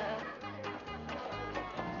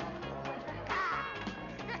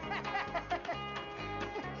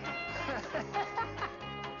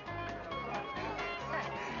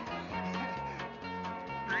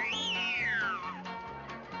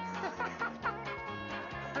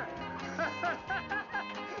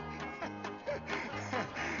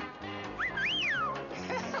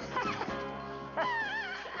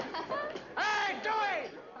 Hey, Dewey!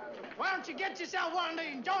 Why don't you get yourself one of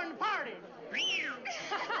these and join the party?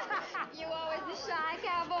 You always the shy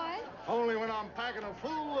cowboy? Only when I'm packing a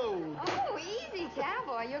full load. Oh, easy,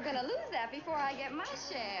 cowboy. You're gonna lose that before I get my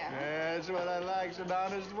share. That's what I like, an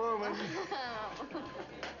honest woman.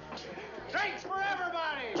 Drinks for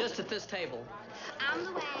everybody! Just at this table. I'm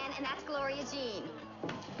Luann, and that's Gloria Jean.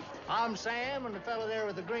 I'm Sam, and the fellow there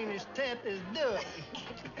with the greenish tint is Dewey.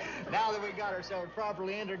 Now that we got ourselves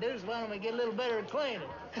properly introduced, why don't we get a little better acquainted?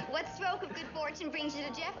 What stroke of good fortune brings you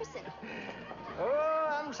to Jefferson? Oh,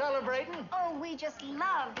 I'm celebrating. Oh, we just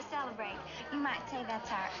love to celebrate. You might say that's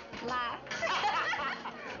our life.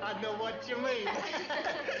 I know what you mean.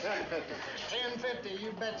 10.50,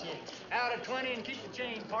 you betcha. Out of 20 and keep the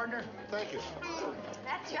change, partner. Thank you.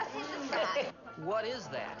 That just hit the spot. What is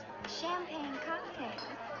that? Champagne cocktail.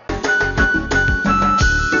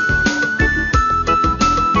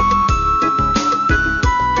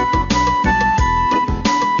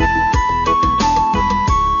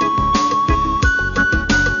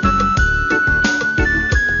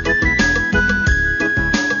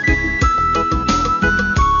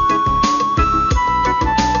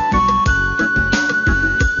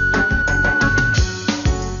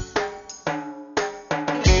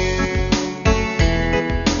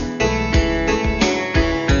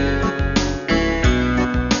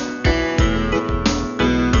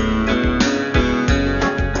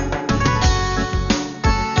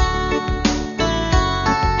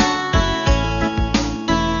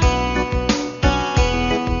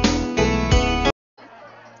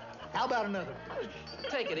 How about another?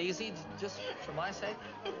 Take it easy, just for my sake.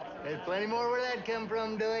 There's plenty more where that come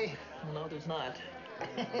from, Dewey. No, there's not.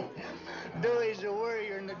 Dewey's a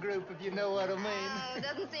worrier in the group, if you know what I mean. Oh,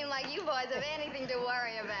 doesn't seem like you boys have anything to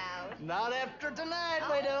worry about. Not after tonight,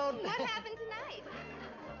 we don't. What happened tonight?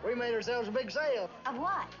 We made ourselves a big sale. Of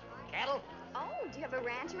what? Cattle. Oh, do you have a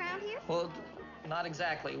ranch around here? Well, not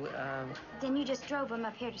exactly. Then you just drove them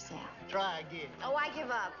up here to sell. Try again. Oh, I give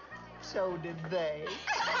up. So did they.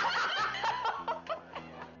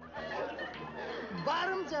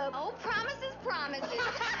 Bottoms up. Oh, promises, promises.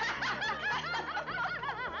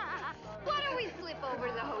 Why don't we slip over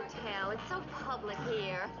to the hotel? It's so public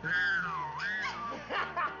here.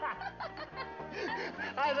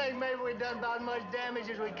 I think maybe we've done about as much damage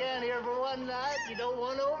as we can here for one night. You don't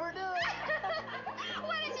want to overdo it.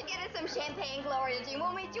 Why don't you get us some champagne, Gloria Jean?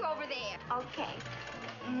 We'll meet you over there. Okay.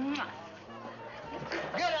 Mwah.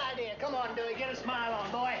 Good idea. Come on, Dewey. Get a smile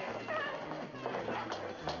on, boy.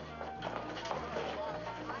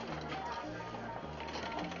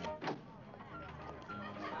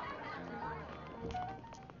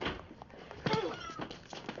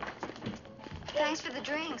 Thanks for the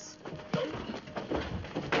drinks.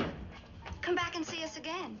 Come back and see us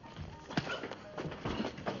again.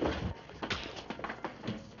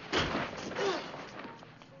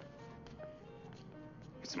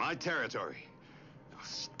 It's my territory. I'll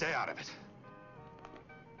stay out of it.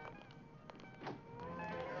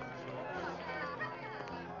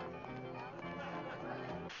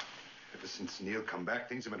 Ever since Neil come back,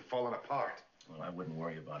 things have been falling apart. Well, I wouldn't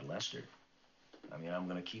worry about Lester. I mean, I'm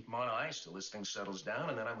going to keep him on ice till this thing settles down,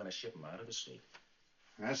 and then I'm going to ship him out of the state.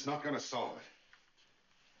 That's not going to solve it.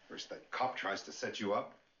 First, that cop tries to set you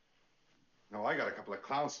up. No, I got a couple of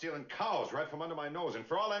clowns stealing cows right from under my nose, and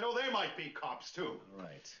for all I know, they might be cops, too.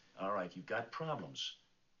 All right, you've got problems.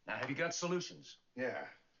 Now, have you got solutions? Yeah,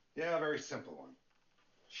 a very simple one.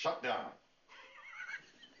 Shut down.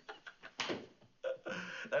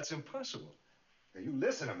 That's impossible. Now, you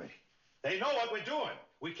listen to me. They know what we're doing.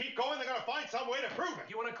 We keep going, they're gonna find some way to prove it.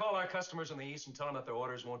 You want to call our customers in the East and tell them that their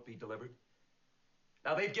orders won't be delivered?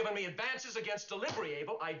 Now, they've given me advances against delivery,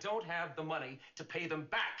 Abel. I don't have the money to pay them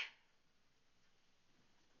back.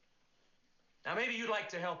 Now, maybe you'd like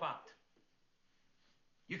to help out.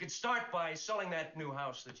 You could start by selling that new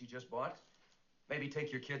house that you just bought. Maybe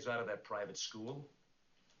take your kids out of that private school.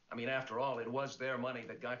 I mean, after all, it was their money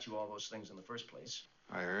that got you all those things in the first place.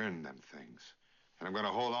 I earned them things, and I'm gonna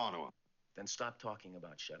hold on to them. Then stop talking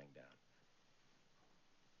about shutting down.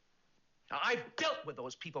 Now, I've dealt with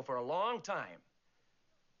those people for a long time.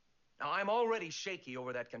 Now, I'm already shaky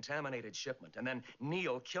over that contaminated shipment, and then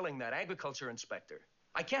Neil killing that agriculture inspector.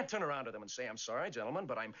 I can't turn around to them and say, I'm sorry, gentlemen,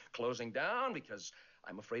 but I'm closing down because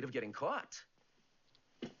I'm afraid of getting caught.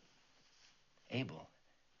 Abel,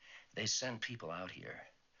 they send people out here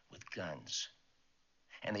with guns.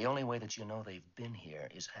 And the only way that you know they've been here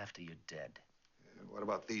is after you're dead. What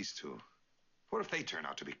about these two? What if they turn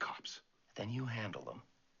out to be cops? Then you handle them,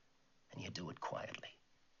 and you do it quietly.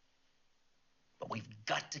 But we've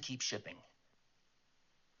got to keep shipping.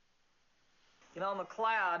 You know,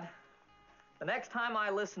 McCloud, the next time I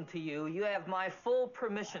listen to you, you have my full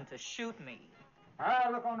permission to shoot me. All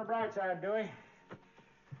right, look on the bright side, Dewey.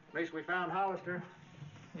 At least we found Hollister.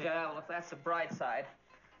 Yeah, well, if that's the bright side,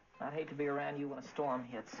 I'd hate to be around you when a storm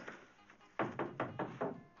hits.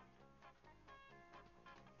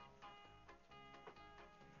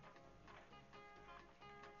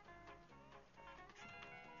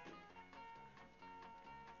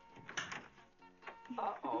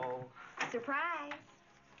 Uh-oh. Surprise.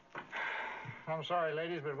 I'm sorry,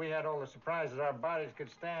 ladies, but we had all the surprises our bodies could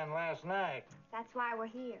stand last night. That's why we're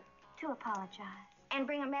here, to apologize. And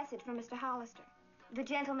bring a message from Mr. Hollister, the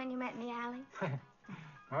gentleman you met in the alley.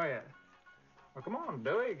 Oh, yeah. Well, come on,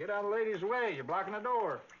 Dewey. Get out of the lady's way. You're blocking the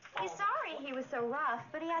door. He's sorry he was so rough,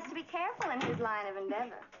 but he has to be careful in his line of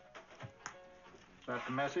endeavor. Is that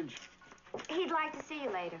the message? He'd like to see you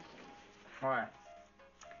later. Why?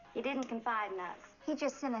 He didn't confide in us. He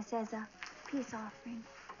just sent us as a peace offering.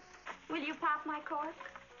 Will you pop my cork?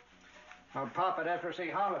 I'll pop it after I see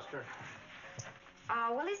Hollister.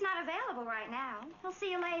 Oh, well, he's not available right now. We'll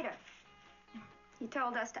see you later. He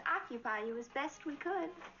told us to occupy you as best we could.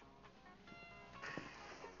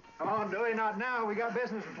 Come on, Dewey, not now. We got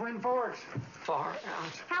business in Twin Forks. Far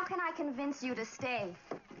out. How can I convince you to stay?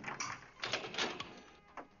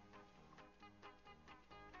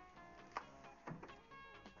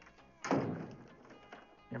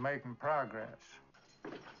 You're making progress.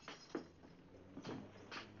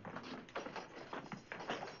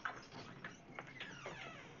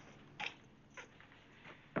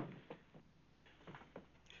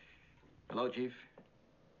 Hello, Chief.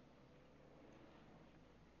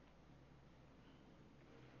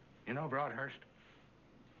 You know, Broadhurst,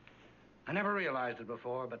 I never realized it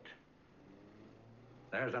before, but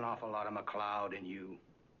there's an awful lot of McCloud in you.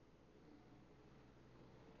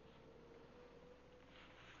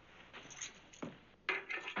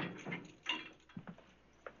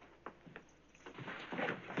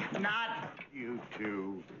 Not you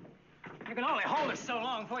two. You can only hold us so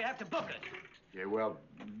long before you have to book it. Yeah, well,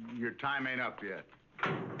 your time ain't up yet.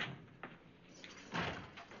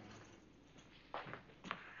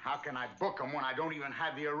 How can I book him when I don't even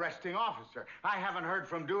have the arresting officer? I haven't heard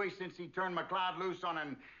from Dewey since he turned McCloud loose on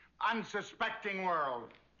an unsuspecting world.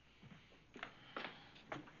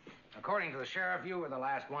 According to the sheriff, you were the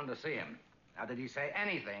last one to see him. Now, did he say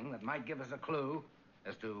anything that might give us a clue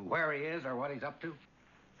as to where he is or what he's up to?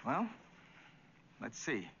 Well, let's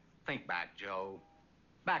see. Think back, Joe.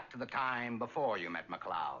 Back to the time before you met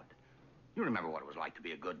McCloud. You remember what it was like to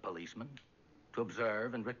be a good policeman? To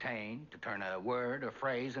observe and retain, to turn a word or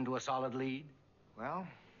phrase into a solid lead? Well,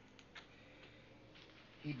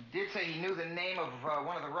 he did say he knew the name of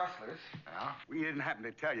one of the rustlers. Yeah? We didn't happen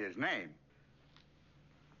to tell you his name.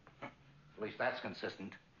 At least that's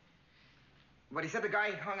consistent. But he said the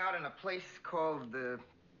guy hung out in a place called the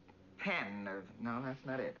Pen. No, that's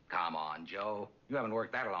not it. Come on, Joe. You haven't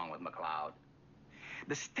worked that along with McCloud.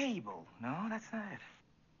 The stable. No, that's not it.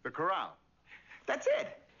 The corral. That's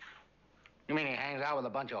it. You mean he hangs out with a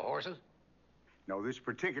bunch of horses? No, this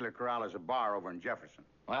particular corral is a bar over in Jefferson.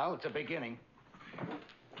 Well, it's a beginning.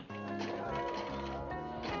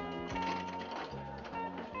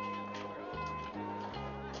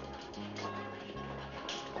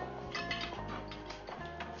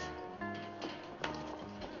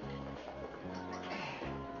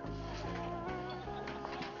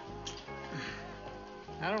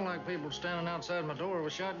 I don't like people standing outside my door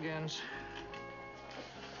with shotguns.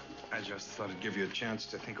 I just thought I'd give you a chance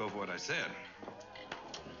to think over what I said.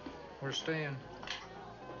 We're staying.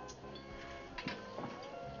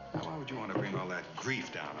 Now, why would you want to bring all that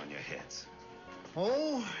grief down on your heads?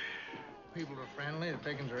 Oh, people are friendly, the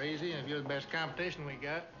pickings are easy, and if you're the best competition we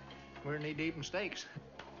got, we're knee-deep in steaks.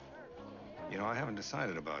 You know, I haven't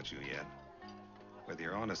decided about you yet. Whether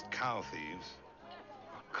you're honest cow thieves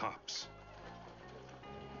or cops.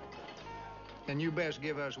 Then you best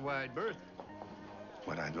give us wide berth.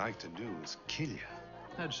 What I'd like to do is kill you.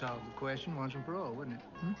 That'd solve the question once and for all, wouldn't it?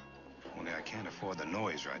 Only I can't afford the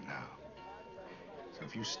noise right now. So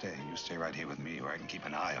if you stay right here with me where I can keep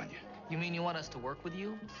an eye on you. You mean you want us to work with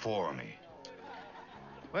you? For me.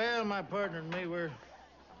 Well, my partner and me, we're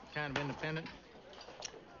kind of independent.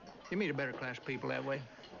 You meet a better class of people that way.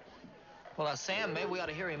 Well, Sam, maybe we ought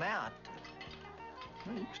to hear him out.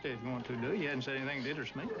 Well, you can stay if you want to, do you? hadn't said anything to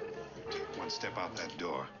interest me. One step out that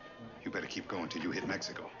door. You better keep going till you hit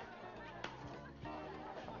Mexico.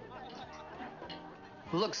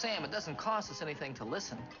 Look, Sam, it doesn't cost us anything to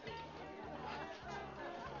listen.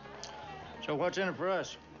 So what's in it for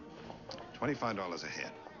us? $25 a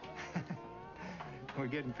head. We're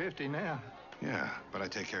getting 50 now. Yeah, but I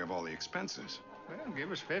take care of all the expenses. Well,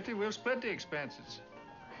 give us 50, we'll split the expenses.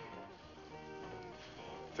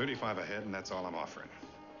 35 a head, and that's all I'm offering.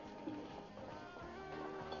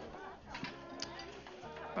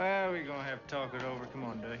 Well, we're gonna have to talk it over. Come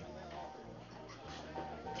on, Dave.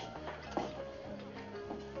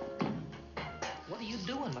 What are you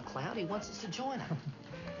doing, McCloud? He wants us to join him.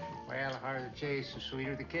 Well, the harder the chase, the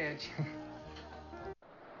sweeter the catch.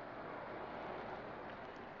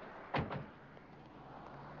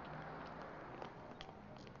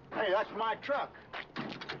 Hey, that's my truck.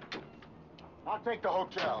 I'll take the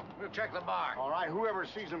hotel. We'll check the bar. All right, whoever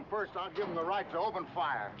sees him first, I'll give him the right to open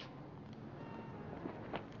fire.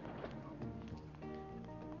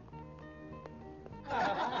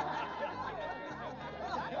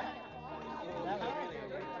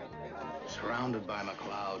 Surrounded by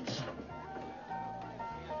McClouds.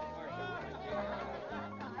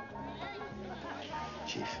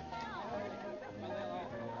 Chief.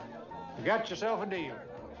 You got yourself a deal.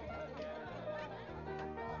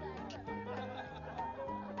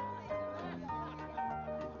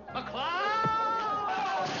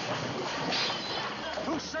 McCloud!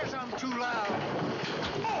 Who says I'm too loud?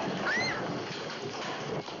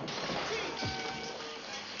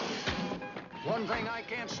 One thing I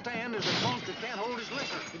can't stand is a punk that can't hold his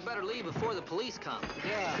liquor. You'd better leave before the police come.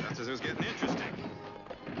 Yeah. That's as it was getting interesting.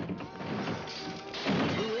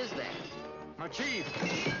 Who is that? My chief.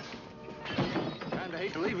 Kinda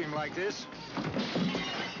hate to leave him like this.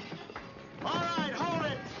 All right, hold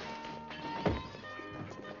it!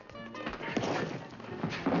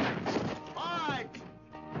 All right!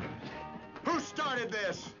 Who started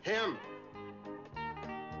this? Him.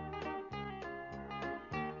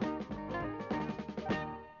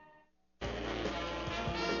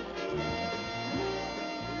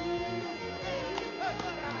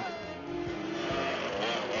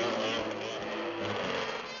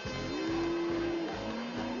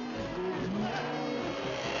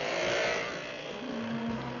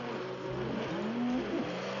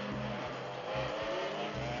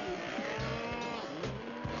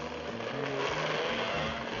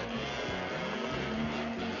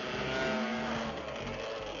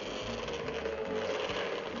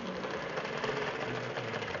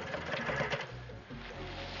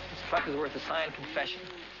 Truck is worth a signed confession.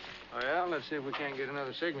 Well, let's see if we can't get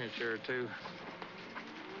another signature or two.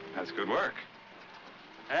 That's good work.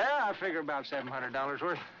 Yeah, I figure about $700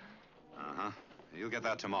 worth. Uh-huh. You'll get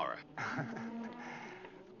that tomorrow.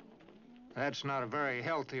 That's not a very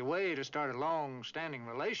healthy way to start a long-standing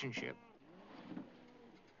relationship.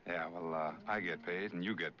 Yeah, well, I get paid and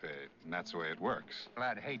you get paid, and that's the way it works. Well,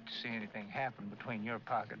 I'd hate to see anything happen between your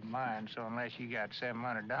pocket and mine, so unless you got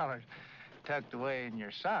 $700 tucked away in your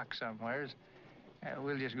sock somewheres,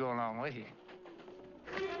 we'll just go along with you.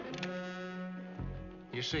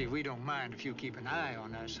 You see, we don't mind if you keep an eye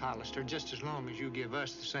on us, Hollister, just as long as you give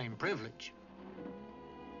us the same privilege.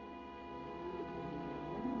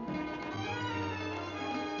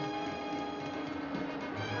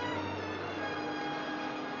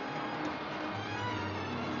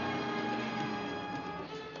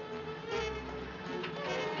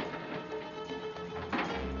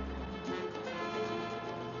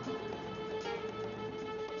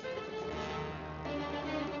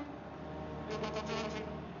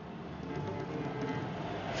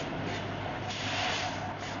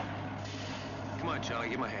 Come on, Charlie,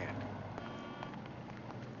 give him a hand.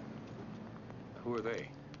 Who are they?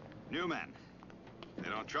 New men. They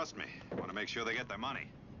don't trust me. Want to make sure they get their money.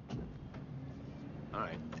 All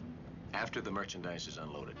right. After the merchandise is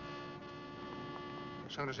unloaded,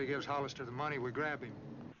 As soon as he gives Hollister the money, we grab him.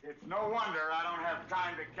 It's no wonder I don't have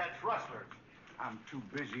time to catch rustlers. I'm too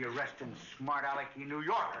busy arresting smart alecky New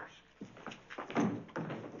Yorkers.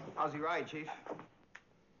 How's he ride, Chief?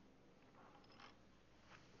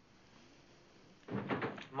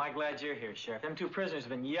 Am I glad you're here, Sheriff? Them two prisoners have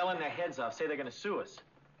been yelling their heads off, say they're gonna sue us.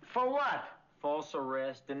 For what? False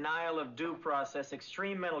arrest, denial of due process,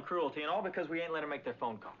 extreme mental cruelty, and all because we ain't let them make their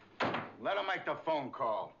phone call. Let them make the phone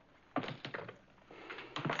call.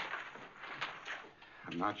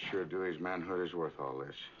 I'm not sure Dewey's manhood is worth all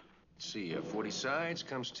this. Let's see, 40 sides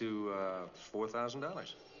comes to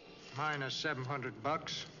 $4,000. Minus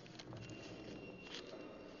 $700.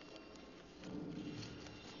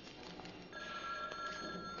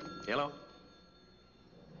 Hello?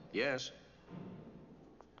 Yes?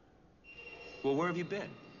 Well, where have you been?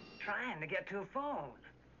 Trying to get to a phone.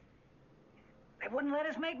 They wouldn't let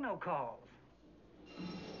us make no calls.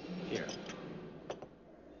 Here.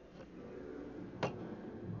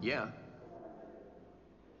 Yeah.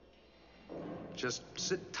 Just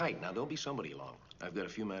sit tight now. There'll be somebody along. I've got a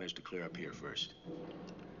few matters to clear up here first.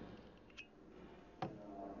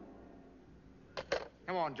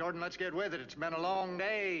 Come on, Jordan, let's get with it. It's been a long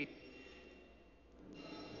day.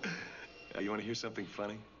 You want to hear something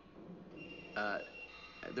funny?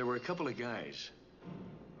 There were a couple of guys.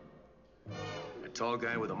 A tall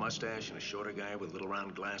guy with a mustache and a shorter guy with little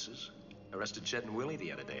round glasses. Arrested Chet and Willie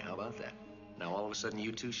the other day. How about that? Now all of a sudden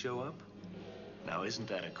you two show up? Now isn't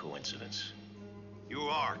that a coincidence? You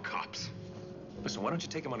are cops. Listen, why don't you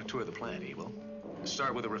take them on a tour of the plant, Evil?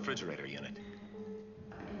 Start with the refrigerator unit.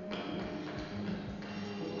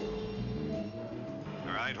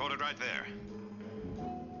 All right, hold it right there.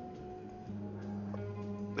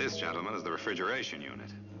 This, gentlemen, is the refrigeration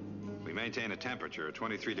unit. We maintain a temperature of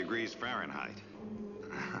 23 degrees Fahrenheit.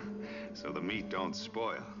 So the meat don't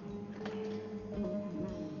spoil.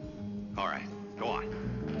 All right, go on.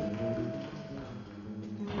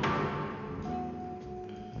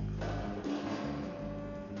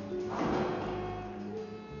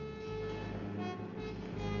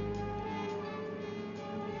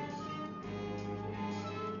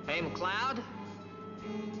 Hey, McCloud?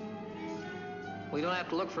 We don't have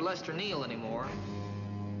to look for Lester Neal anymore.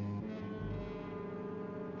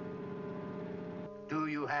 Do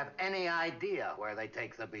you have any idea where they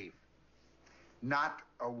take the beef? Not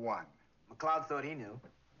a one. McCloud thought he knew.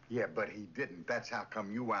 Yeah, but he didn't. That's how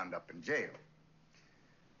come you wound up in jail.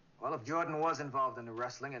 Well, if Jordan was involved in the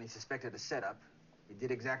rustling and he suspected a setup, he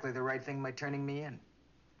did exactly the right thing by turning me in.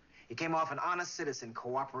 He came off an honest citizen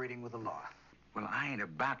cooperating with the law. Well, I ain't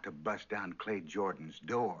about to bust down Clay Jordan's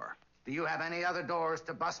door. Do you have any other doors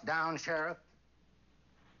to bust down, Sheriff?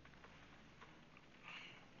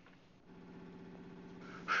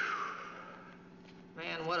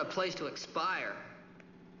 Man, what a place to expire.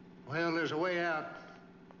 Well, there's a way out.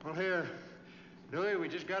 Well, here, Dewey, we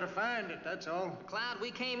just gotta find it, that's all. McCloud, we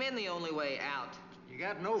came in the only way out. You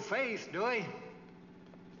got no faith, Dewey.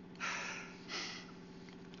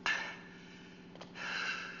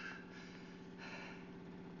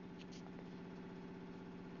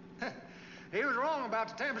 He was wrong about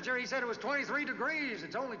the temperature. He said it was 23 degrees.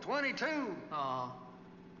 It's only 22. Aw.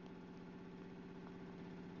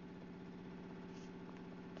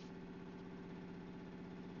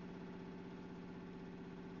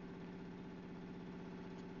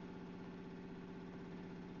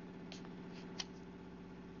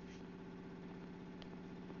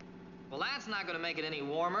 Well, that's not going to make it any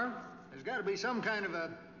warmer. There's got to be some kind of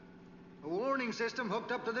a warning system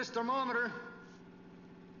hooked up to this thermometer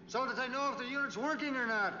so that they know if the unit's working or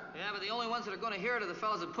not. Yeah, but the only ones that are going to hear it are the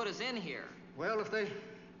fellows that put us in here. Well, if they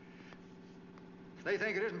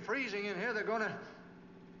think it isn't freezing in here, they're going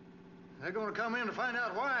to come in to find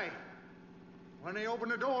out why. When they open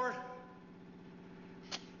the door,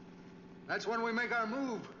 that's when we make our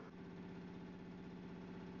move.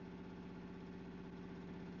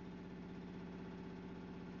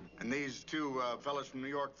 And these two fellas from New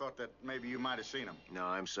York thought that maybe you might have seen them. No,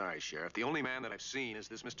 I'm sorry, Sheriff. The only man that I've seen is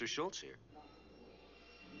this Mr. Schultz here.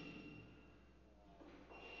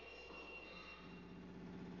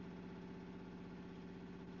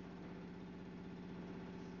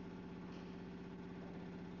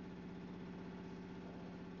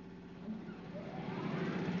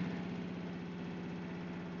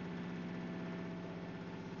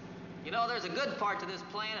 You know, there's a good part to this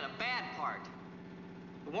plan and a bad part.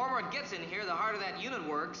 The warmer it gets in here, the harder that unit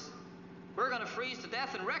works. We're gonna freeze to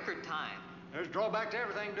death in record time. There's drawback to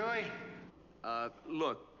everything, Dewey.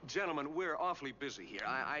 Look, gentlemen, we're awfully busy here.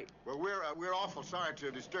 Well, we're awful sorry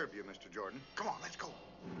to disturb you, Mr. Jordan. Come on, let's go.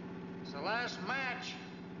 It's the last match.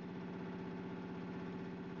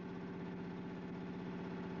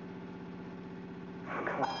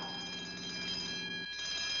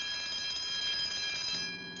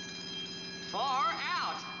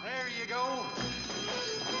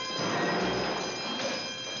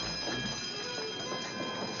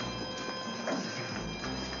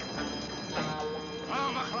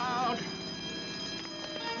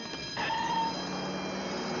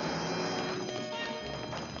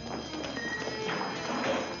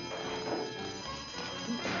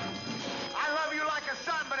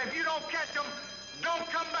 Don't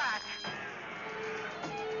come back!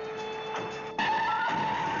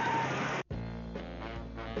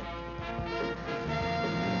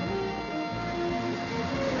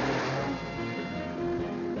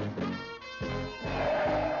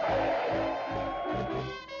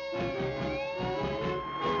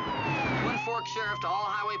 Sheriff to all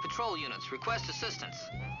highway patrol units. Request assistance.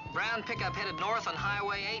 Brown pickup headed north on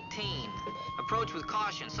Highway 18. Approach with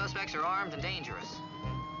caution. Suspects are armed and dangerous.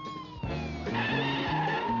 They'll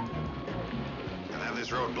have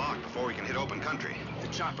this road blocked before we can hit open country. The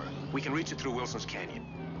chopper. We can reach it through Wilson's Canyon.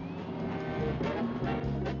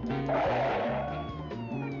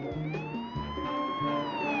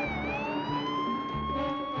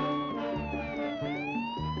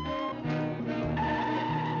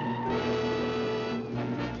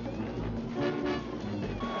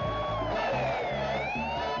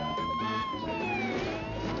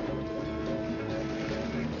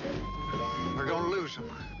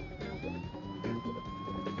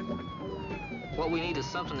 What we need is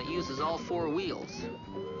something that uses all four wheels.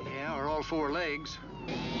 Yeah, or all four legs.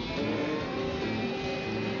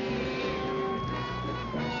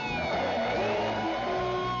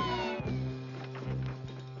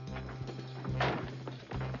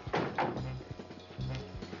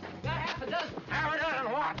 Got half a dozen. Half a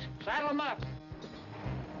dozen what? Saddle them up.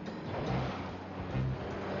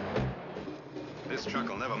 This truck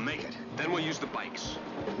will never make it. Then we'll use the bikes.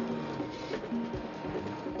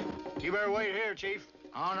 You better wait here, Chief.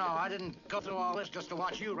 Oh, no, I didn't go through all this just to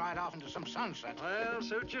watch you ride off into some sunset. Well,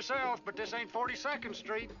 suit yourself, but this ain't 42nd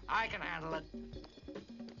Street. I can handle it.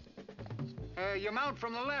 You mount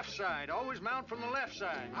from the left side. Always mount from the left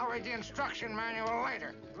side. I'll read the instruction manual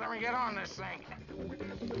later. Let me get on this thing.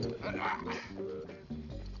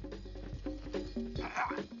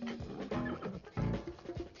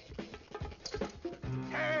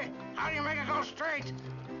 Hey, how do you make it go straight?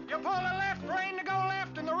 You pull the left rein to go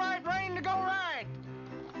left and the right rein to go right.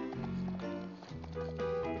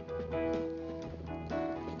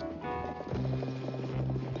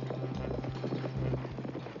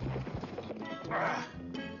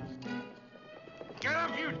 Get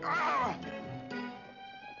up, you... Oh!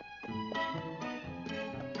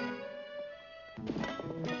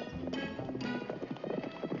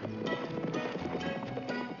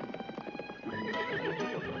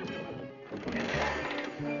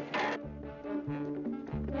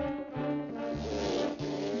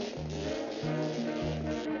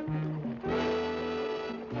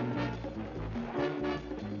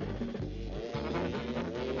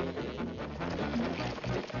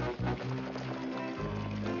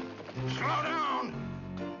 Slow down!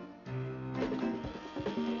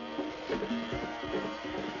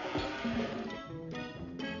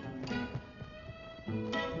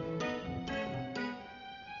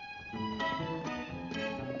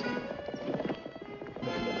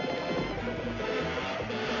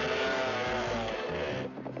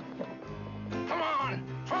 Come on,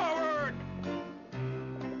 forward!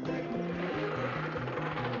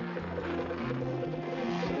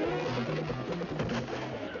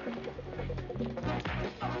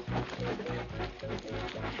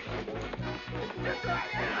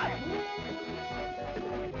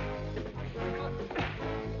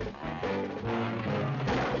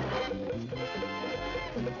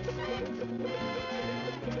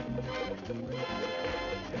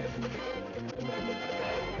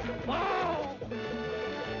 Well,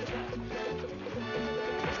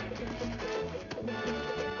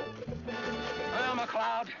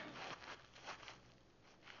 McCloud,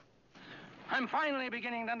 I'm finally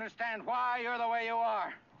beginning to understand why you're the way you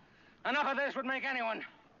are. Enough of this would make anyone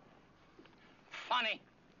funny.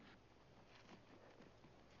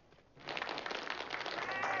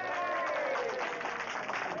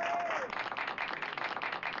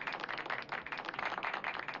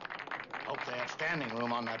 Hope they have standing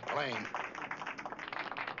room on that plane.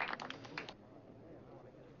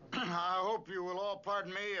 I hope you will all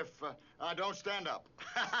pardon me if I don't stand up.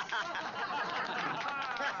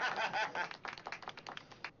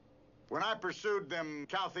 When I pursued them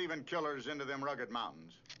cow-thieving killers into them rugged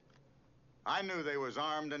mountains, I knew they was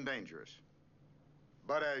armed and dangerous.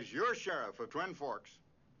 But as your sheriff of Twin Forks,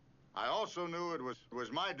 I also knew it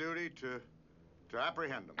was my duty to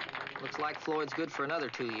apprehend them. Looks like Floyd's good for another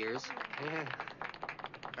 2 years. Yeah.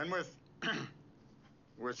 And with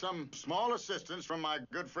some small assistance from my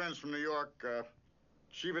good friends from New York,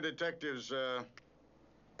 Chief of Detectives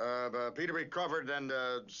Peter B. Covert and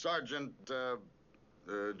Sergeant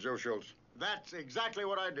Joe Schultz. That's exactly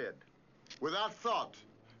what I did, without thought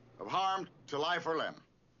of harm to life or limb,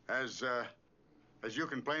 as you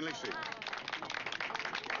can plainly see.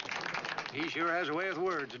 He sure has a way with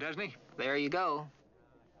words, doesn't he? There you go.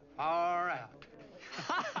 Far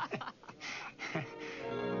out.